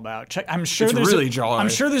Island is all about. I'm sure It's there's really a, jolly. I'm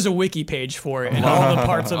sure there's a wiki page for it and all the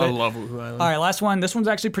parts of I it. love Woohoo Island. All right, last one. This one's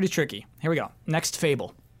actually pretty tricky. Here we go. Next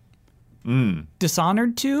Fable.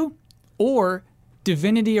 Dishonored 2 or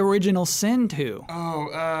Divinity Original Sin 2? Oh,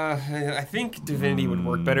 I think Divinity would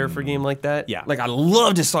work better for a game like that. Yeah. Like, I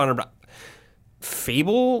love Dishonored, but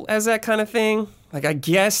Fable as that kind of thing? Like, I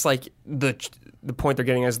guess, like, the point they're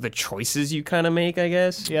getting is the choices you kind of make, I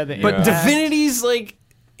guess. Yeah, But Yeah. Divinity's, like,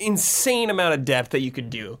 insane amount of depth that you could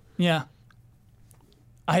do. Yeah.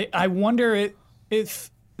 I wonder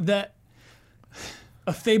if that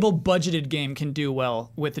a Fable budgeted game can do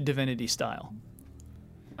well with the Divinity style.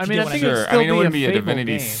 I you mean, get I what think I it Sure. would I still mean, it wouldn't be be a a Fable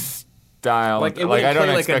Divinity game. style. Like, it wouldn't play like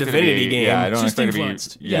a expect it to Divinity be- game. Yeah, I don't Just expect it to be.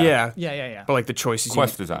 influenced. Yeah. Yeah. But, like, the choices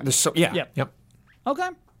Quest you design. Yeah. Yep. Okay.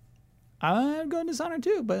 I'm going Dishonored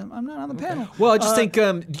 2, but I'm not on the panel. Well, I just think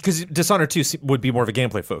because Dishonored 2 would be more of a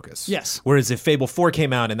gameplay focus. Yes. Whereas if Fable 4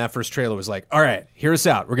 came out and that first trailer was like, all right, hear us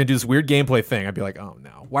out. We're going to do this weird gameplay thing. I'd be like, oh,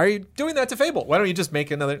 no. Why are you doing that to Fable? Why don't you just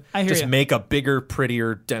make another, I hear just ya. make a bigger,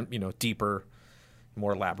 prettier, deeper,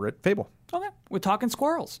 more elaborate Fable? Okay. We're talking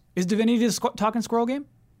squirrels. Is Divinity a talking squirrel game?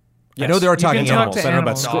 I know they are talking talk animals. to I don't know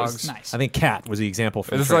about animals. squirrels. Dogs. Nice. I think cat was the example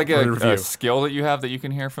for Is this the like for the a review. skill that you have that you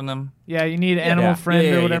can hear from them? Yeah, you need Animal Friend Yeah,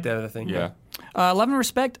 or you whatever. get that other thing. Yeah. Love and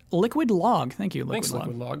respect, Liquid Log. Thank you, Liquid Thanks, Log.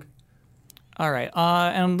 Liquid Log. All right.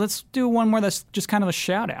 And let's do one more that's just kind of a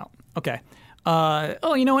shout out. Okay.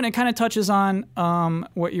 You know what? It kind of touches on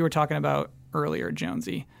what you were talking about earlier,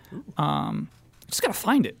 Jonesy. Just got to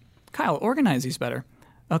find it. Kyle, organize these better.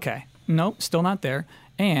 Okay. Nope, still not there.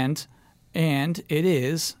 And it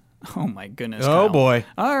is. Oh, my goodness. Oh, Kyle. boy.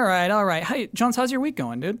 All right. Hey, Jones, how's your week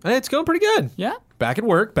going, dude? Hey, it's going pretty good. Yeah? Back at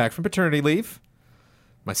work, back from paternity leave.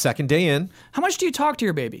 My second day in. How much do you talk to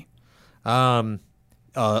your baby? A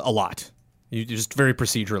lot. You just very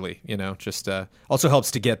procedurally, just also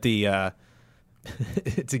helps to get the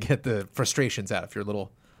frustrations out if you're a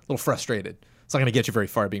little frustrated. It's not going to get you very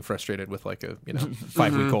far being frustrated with like a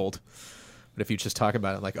 5-week old. But if you just talk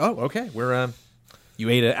about it like, oh, okay, you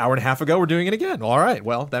ate an hour and a half ago, we're doing it again. All right,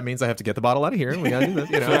 well, that means I have to get the bottle out of here and we got to do this.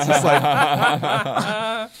 It's just like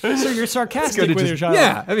So you're sarcastic good to with your just- child.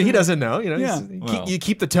 Yeah, I mean, he doesn't know. Yeah. You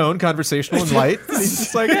keep the tone conversational and light. He's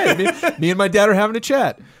just like, hey, me and my dad are having a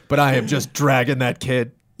chat, but I am just dragging that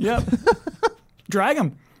kid. Yep. Drag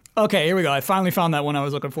him. Okay, here we go. I finally found that one I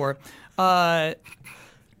was looking for.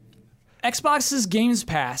 Xbox's Games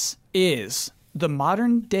Pass is the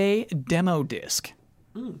modern day demo disc.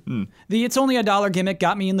 The It's Only a Dollar gimmick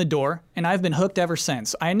got me in the door, and I've been hooked ever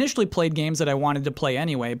since. I initially played games that I wanted to play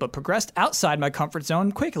anyway, but progressed outside my comfort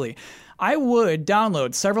zone quickly. I would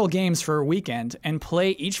download several games for a weekend and play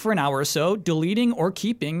each for an hour or so, deleting or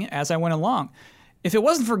keeping as I went along. If it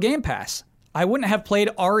wasn't for Game Pass, I wouldn't have played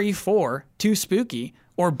RE4, Too Spooky,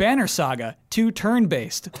 or Banner Saga, Too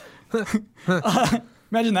Turn-Based.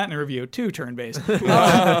 Imagine that in a review, Too Turn-Based. Too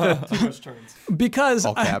much turns. Because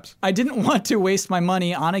All caps. I didn't want to waste my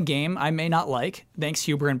money on a game I may not like. Thanks,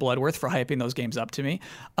 Huber and Bloodworth, for hyping those games up to me.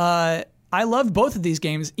 I loved both of these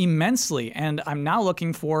games immensely, and I'm now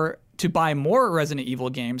looking to buy more Resident Evil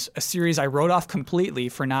games, a series I wrote off completely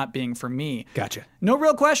for not being for me. Gotcha. No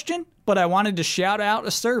real question, but I wanted to shout out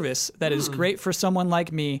a service that is great for someone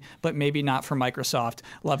like me, but maybe not for Microsoft.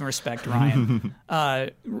 Love and respect, Ryan.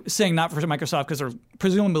 Saying not for Microsoft because they're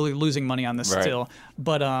presumably losing money on this Right. still,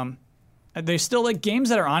 but they still like games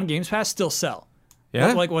that are on Games Pass still sell.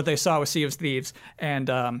 Yeah. Like what they saw with Sea of Thieves and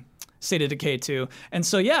State of Decay 2. And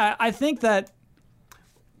so yeah, I think that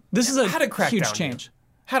this is a How did Crackdown huge do? change.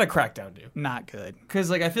 How did Crackdown do? Not good. Because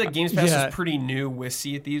like I feel like Games Pass Yeah. is pretty new with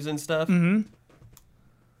Sea of Thieves and stuff.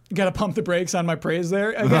 Got to pump the brakes on my praise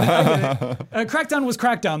there. I get it. Crackdown was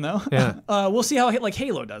Crackdown though. Yeah. We'll see how like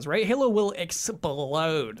Halo does, right? Halo will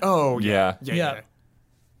explode. Oh Yeah. Yeah.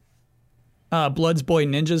 Bloods Boy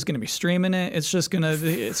Ninja's gonna be streaming it. It's gonna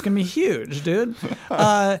be huge, dude.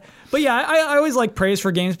 But yeah, I always like praise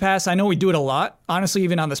for Games Pass. I know we do it a lot. Honestly,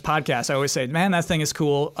 even on this podcast, I always say, man, that thing is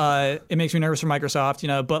cool. It makes me nervous for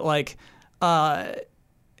Microsoft, but like,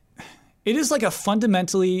 it is like a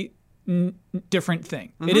fundamentally different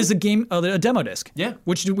thing. It is a game, a demo disc. Yeah.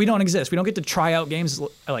 Which we don't exist. We don't get to try out games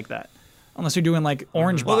like that. Unless you're doing like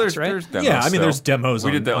Orange Box, right? There's demos Yeah, I mean, still. there's demos.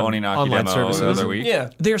 We did the on Oninaki online demo services. the other week. Yeah.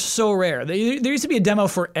 They're so rare. There used to be a demo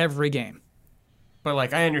for every game. But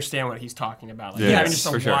like, I understand what he's talking about. Like, Yes, having just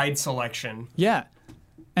a for sure. wide selection. Yeah.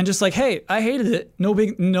 And just like, hey, I hated it. No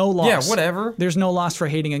loss. Yeah, whatever. There's no loss for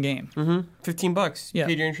hating a game. $15. Yeah.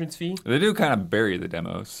 Paid your entrance fee. They do kind of bury the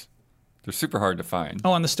demos. They're super hard to find.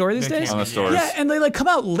 Oh, on the store these days? On the stores. Yeah, and they like come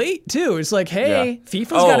out late too. It's like, hey, Yeah. FIFA's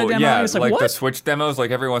got a demo. Yeah, And it's like, the what? Switch demos.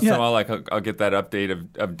 Like every once in Yeah. a while, like I'll get that update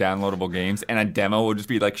of downloadable games, and a demo will just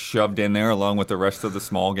be like shoved in there along with the rest of the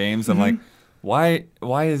small games. I'm like, why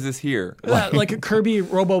is this here? Like a Kirby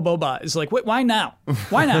Robo Boba is like, why now?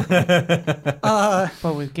 Why now?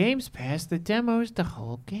 But with Games Pass, the demo's the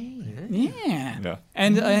whole game. Yeah. Yeah.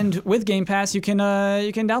 And with Game Pass, you can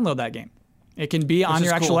download that game. It can be on is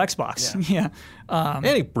your actual cool. Xbox. Yeah. And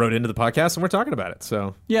he wrote into the podcast, and we're talking about it.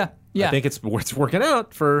 So Yeah. I think it's working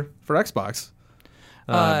out for Xbox.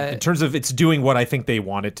 Uh, In terms of it's doing what I think they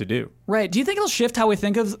want it to do. Right. Do you think it'll shift how we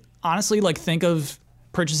think of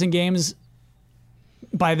purchasing games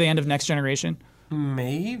by the end of next generation?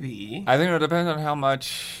 Maybe. I think it'll depend on how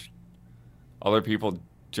much other people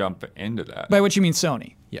jump into that. By which you mean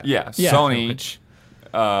Sony. Yeah, Yeah. Sony. Which-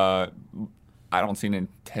 I don't see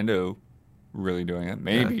Nintendo really doing it.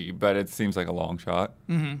 Maybe, but it seems like a long shot.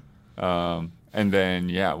 Mm-hmm. And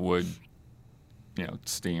then, would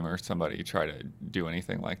Steam or somebody try to do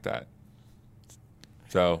anything like that?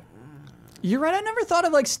 So, You're right. I never thought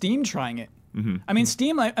of like Steam trying it. Mm-hmm. I mean,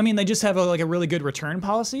 Steam. I mean, they just have a really good return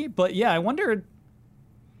policy. But yeah, I wonder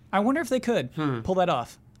if they could pull that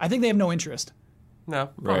off. I think they have no interest. No,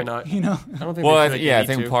 probably Right. not. You know. I don't think well, they I feel like yeah, they I need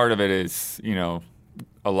think to. part of it is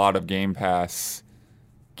a lot of Game Pass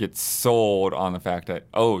gets sold on the fact that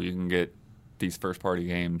you can get these first party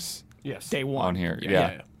games Yes. Day one on here.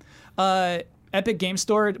 Yeah. Epic Game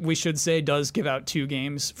Store, we should say, does give out 2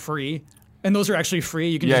 games free, and those are actually free.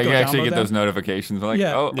 You can Yeah, just go you actually download get them. those notifications. Like,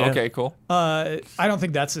 Yeah. oh, Yeah. okay, cool. I don't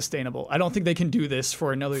think that's sustainable. I don't think they can do this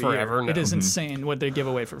for another Forever, year. no. It is insane what they give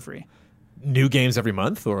away for free. New games every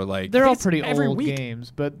month, or like They're all it's pretty every old week.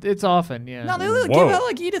 games, but it's often, yeah. No, they Whoa. give out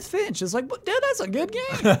like Edith Finch. It's like, dude, that's a good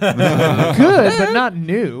game. good, but not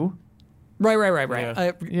new.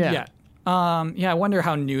 right. Yeah. Yeah. I wonder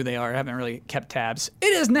how new they are. I haven't really kept tabs. It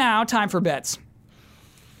is now time for bets.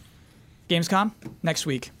 Gamescom next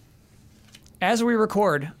week. As we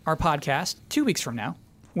record our podcast 2 weeks from now,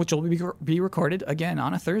 which will be recorded again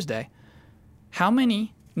on a Thursday, how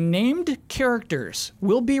many named characters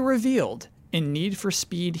will be revealed in Need for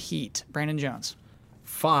Speed Heat? Brandon Jones,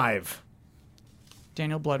 5.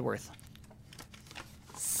 Daniel Bloodworth,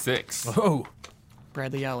 6. Oh,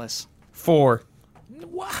 Bradley Ellis. 4.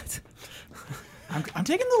 what? I'm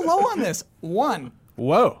taking the low on this. 1,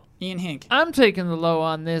 Whoa. Ian Hink. I'm taking the low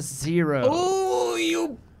on this 0. Oh,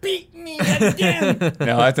 you beat me again.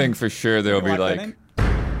 No, I think for sure there will be Lock that like in.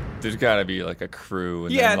 there's got to be like a crew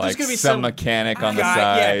and Yeah, then there's like gonna be some some mechanic on the God,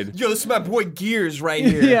 side. Yeah. Yo, this is my boy Gears right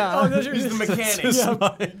here. Yeah. those are He's the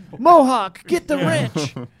mechanic. Mohawk, get the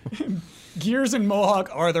wrench. Gears and Mohawk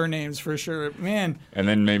are their names for sure. Man, And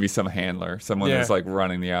then maybe some handler, someone Yeah. that's like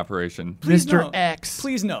running the operation. please Mr. no. X.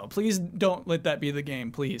 Please no. Please don't let that be the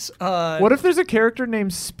game, please. What if there's a character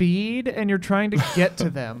named Speed and you're trying to get to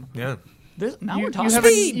them? Yeah. now you, we're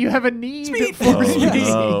talking. you have a need Speed. for Oh, speed.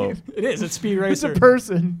 no. It is. It's Speed It's Racer. a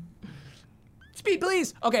person. Speed,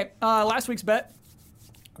 please. Okay. Last week's bet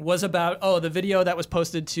was about the video that was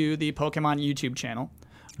posted to the Pokemon YouTube channel.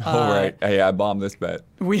 Oh right, hey, I bombed this bet.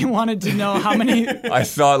 We wanted to know how many I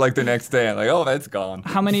saw it like the next day. I'm like, oh, that's gone.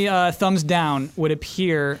 thumbs down would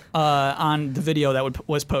appear on the video that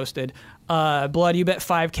was posted. Blood, you bet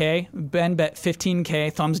 5K. Ben bet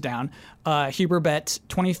 15K. Thumbs down. Huber bet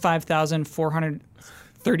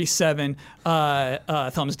 25,437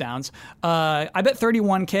 thumbs downs. I bet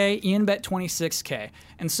 31K. Ian bet 26K.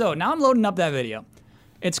 And so now I'm loading up that video.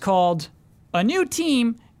 It's called A New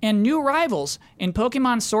Team and New Rivals in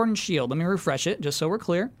Pokemon Sword and Shield. Let me refresh it just so we're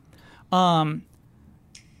clear.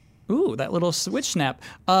 Ooh, that little switch snap.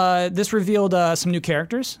 This revealed some new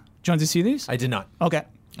characters. Jones, you see these? I did not. Okay.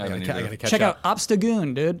 I haven't either. gotta catch Check up. out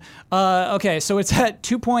Obstagoon, dude. Okay, so it's at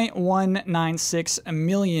 2.196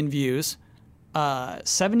 million views,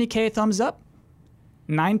 70K thumbs up,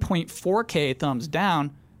 9.4K thumbs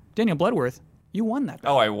down. Daniel Bloodworth, you won that.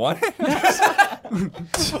 Oh, I won it? I'm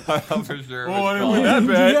for sure.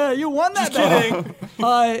 Yeah, you won that.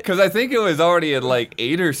 Because I think it was already at like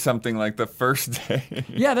 8 or something like the first day.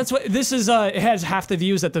 Yeah, that's what this is. It has half the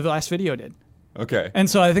views that the last video did. Okay. And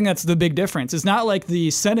so I think that's the big difference. It's not like the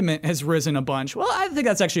sentiment has risen a bunch. Well, I think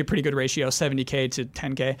that's actually a pretty good ratio, 70K to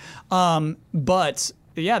 10K. But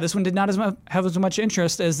yeah, this one did not have as much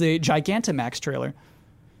interest as the Gigantamax trailer.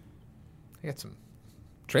 I got some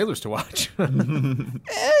trailers to watch. You can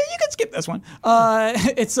skip this one.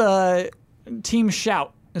 It's Team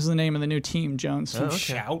Shout is the name of the new team, Jones.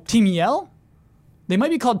 Shout. Team Yell? They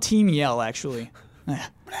might be called Team Yell, actually.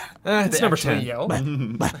 It's number 10. Yell.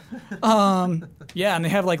 Yeah, and they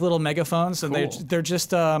have like little megaphones, so they're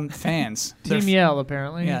just fans. Team Yell,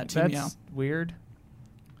 apparently. Yeah, Team That's Yell. weird.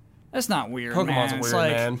 That's not weird, Pokemon's man. It's weird,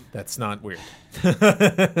 like, man. That's not weird.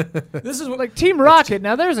 This is what Like Team Rocket.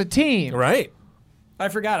 Now there's a team. Right. I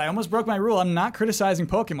forgot. I almost broke my rule. I'm not criticizing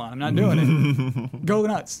Pokemon. I'm not doing it. Go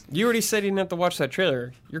nuts. You already said you didn't have to watch that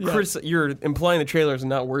trailer. You're Yeah. you're implying the trailer is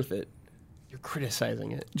not worth it. You're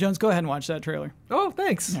criticizing it. Jones, go ahead and watch that trailer. Oh,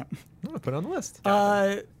 thanks. Yeah. I'm going to put it on the list.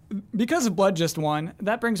 Because of Blood just won,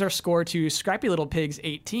 that brings our score to Scrappy Little Pigs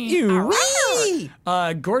 18.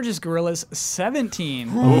 Gorgeous Gorillas 17.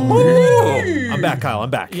 I'm back, Kyle. I'm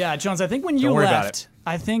back. Yeah, Jones, I think when you Don't worry about left,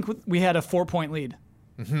 I think we had a 4-point lead.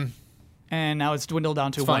 Mm-hmm. And now it's dwindled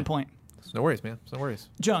down to 1 fine. point. No worries, man. No worries.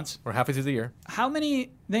 Jones, We're halfway through the year.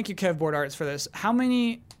 thank you, Kev Board Arts, for this. How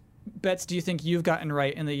many bets do you think you've gotten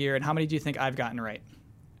right in the year, and how many do you think I've gotten right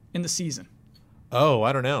in the season? Oh,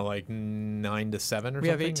 I don't know, like 9 to 7 or We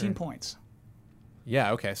something? have 18 or- points.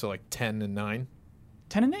 Yeah, okay, so like 10 and 9.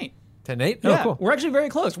 10 and 8. 10 and 8? Yeah, Oh, cool. we're actually very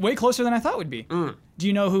close. Way closer than I thought we'd be. Do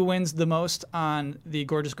you know who wins the most on the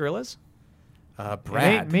Gorgeous Gorillas? It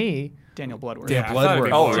Brad. ain't me. Daniel Bloodworth. Dan I thought it'd be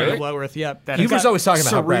Bloodworth. Oh, more. really? Daniel Bloodworth, yep. He was always talking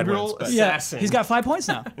about how Brad Cerebral wins. But Yeah, assassin. he's got 5 points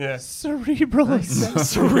now. Yeah. Cerebral assassin.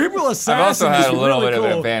 Cerebral assassin. I've also had is a little really bit of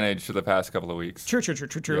cool. an advantage for the past couple of weeks. True.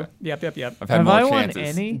 Yeah. Yep. I've had Have more I won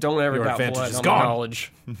chances. any? Don't ever Your doubt advantage blood is on gone. my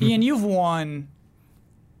knowledge. Ian, you've won.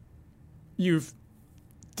 You've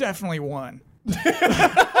definitely won.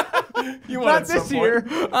 Not this year.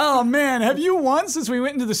 Oh, man. Have you won since we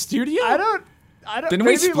went into the studio? I don't. Didn't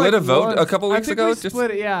we maybe, split like, a vote once. a couple weeks I think ago? We Just- split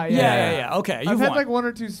it. Yeah. Yeah. Okay, I've you've had won. like 1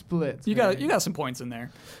 or 2 splits. You maybe. got some points in there.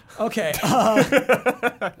 Okay.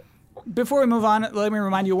 Before we move on, let me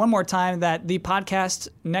remind you one more time that the podcast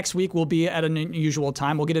next week will be at an unusual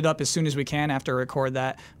time. We'll get it up as soon as we can after we record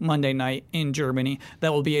that Monday night in Germany.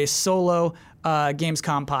 That will be a solo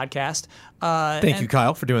Gamescom podcast. Thank you,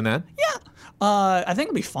 Kyle, for doing that. I think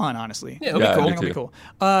it'll be fun, honestly. Yeah, it'll Yeah, be me cool. I think it'll be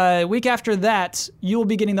cool. Week after that, you will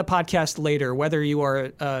be getting the podcast later, whether you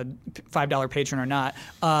are a $5 patron or not.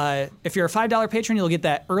 If you're a $5 patron, you'll get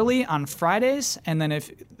that early on Fridays, and then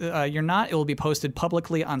if you're not, it will be posted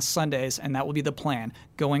publicly on Sundays, and that will be the plan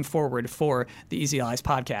going forward for the Easy Allies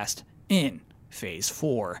podcast in Phase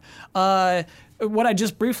 4. What I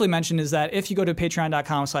just briefly mentioned is that if you go to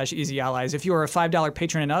patreon.com/easyallies, if you are a $5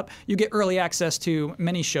 patron and up, you get early access to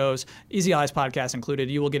many shows, Easy Allies podcast included.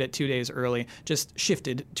 You will get it 2 days early, just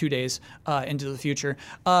shifted 2 days into the future.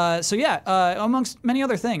 Amongst many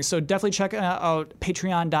other things. So definitely check out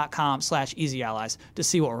patreon.com/easyallies to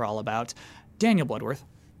see what we're all about. Daniel Bloodworth,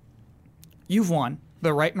 you've won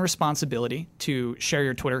the right and responsibility to share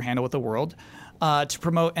your Twitter handle with the world. To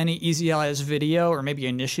promote any Easy Allies video or maybe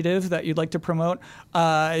initiative that you'd like to promote.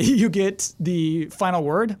 You get the final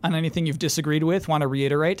word on anything you've disagreed with, want to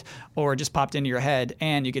reiterate, or just popped into your head,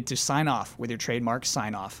 and you get to sign off with your trademark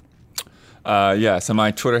sign off. So my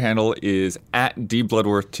Twitter handle is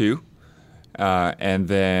 @dbloodworth2. And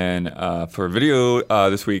then for video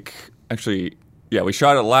this week, actually, we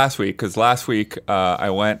shot it last week because last week I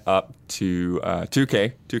went up to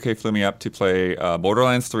 2K. 2K flew me up to play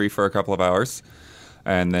Borderlands 3 for a couple of hours.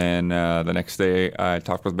 And then the next day I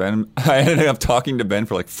talked with Ben. I ended up talking to Ben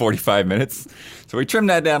for like 45 minutes. So we trimmed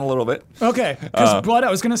that down a little bit. Okay, because I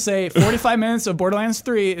was going to say 45 minutes of Borderlands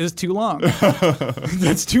 3 is too long.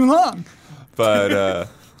 That's too long. But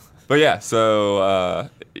yeah, so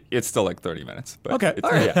it's still like 30 minutes. But Okay, it's, all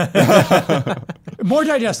right. Yeah. More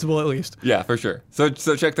digestible at least. Yeah, for sure. So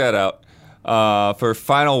check that out. For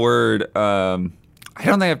final word, I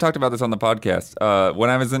don't think I've talked about this on the podcast. When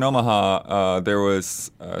I was in Omaha, there was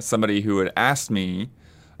somebody who had asked me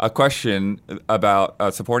a question about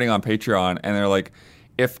supporting on Patreon, and they're like,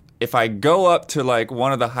 if I go up to like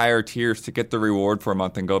one of the higher tiers to get the reward for a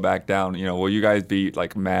month and go back down, will you guys be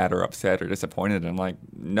like mad or upset or disappointed? And I'm like,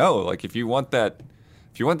 no. Like if you want that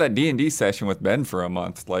D&D session with Ben for a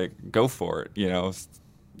month, like go for it.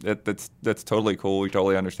 That's totally cool. We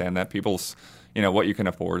totally understand that people's, what you can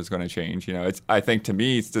afford is going to change. I think to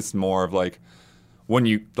me, it's just more of like when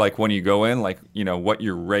you go in, like, what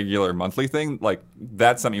your regular monthly thing, like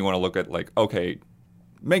that's something you want to look at, like, okay,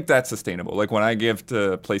 make that sustainable. Like when I give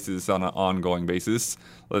to places on an ongoing basis,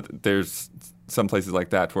 there's some places like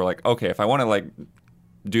that, where like, okay, if I want to like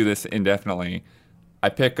do this indefinitely, I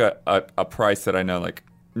pick a price that I know, like,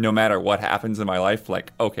 no matter what happens in my life,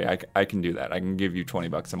 like, okay, I can do that. I can give you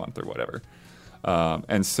 $20 a month or whatever.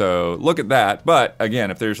 And so look at that. But again,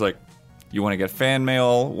 if there's like, you want to get fan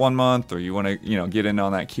mail 1 month, or you want to, get in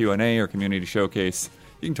on that Q&A or community showcase,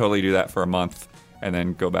 you can totally do that for a month and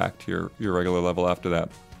then go back to your regular level after that.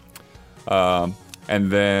 And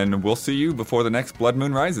then we'll see you before the next Blood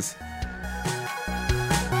Moon Rises.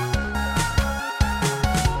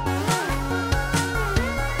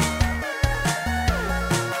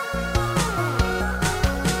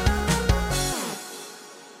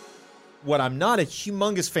 What I'm not a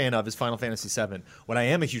humongous fan of is Final Fantasy VII. What I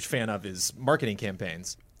am a huge fan of is marketing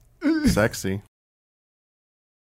campaigns. Sexy.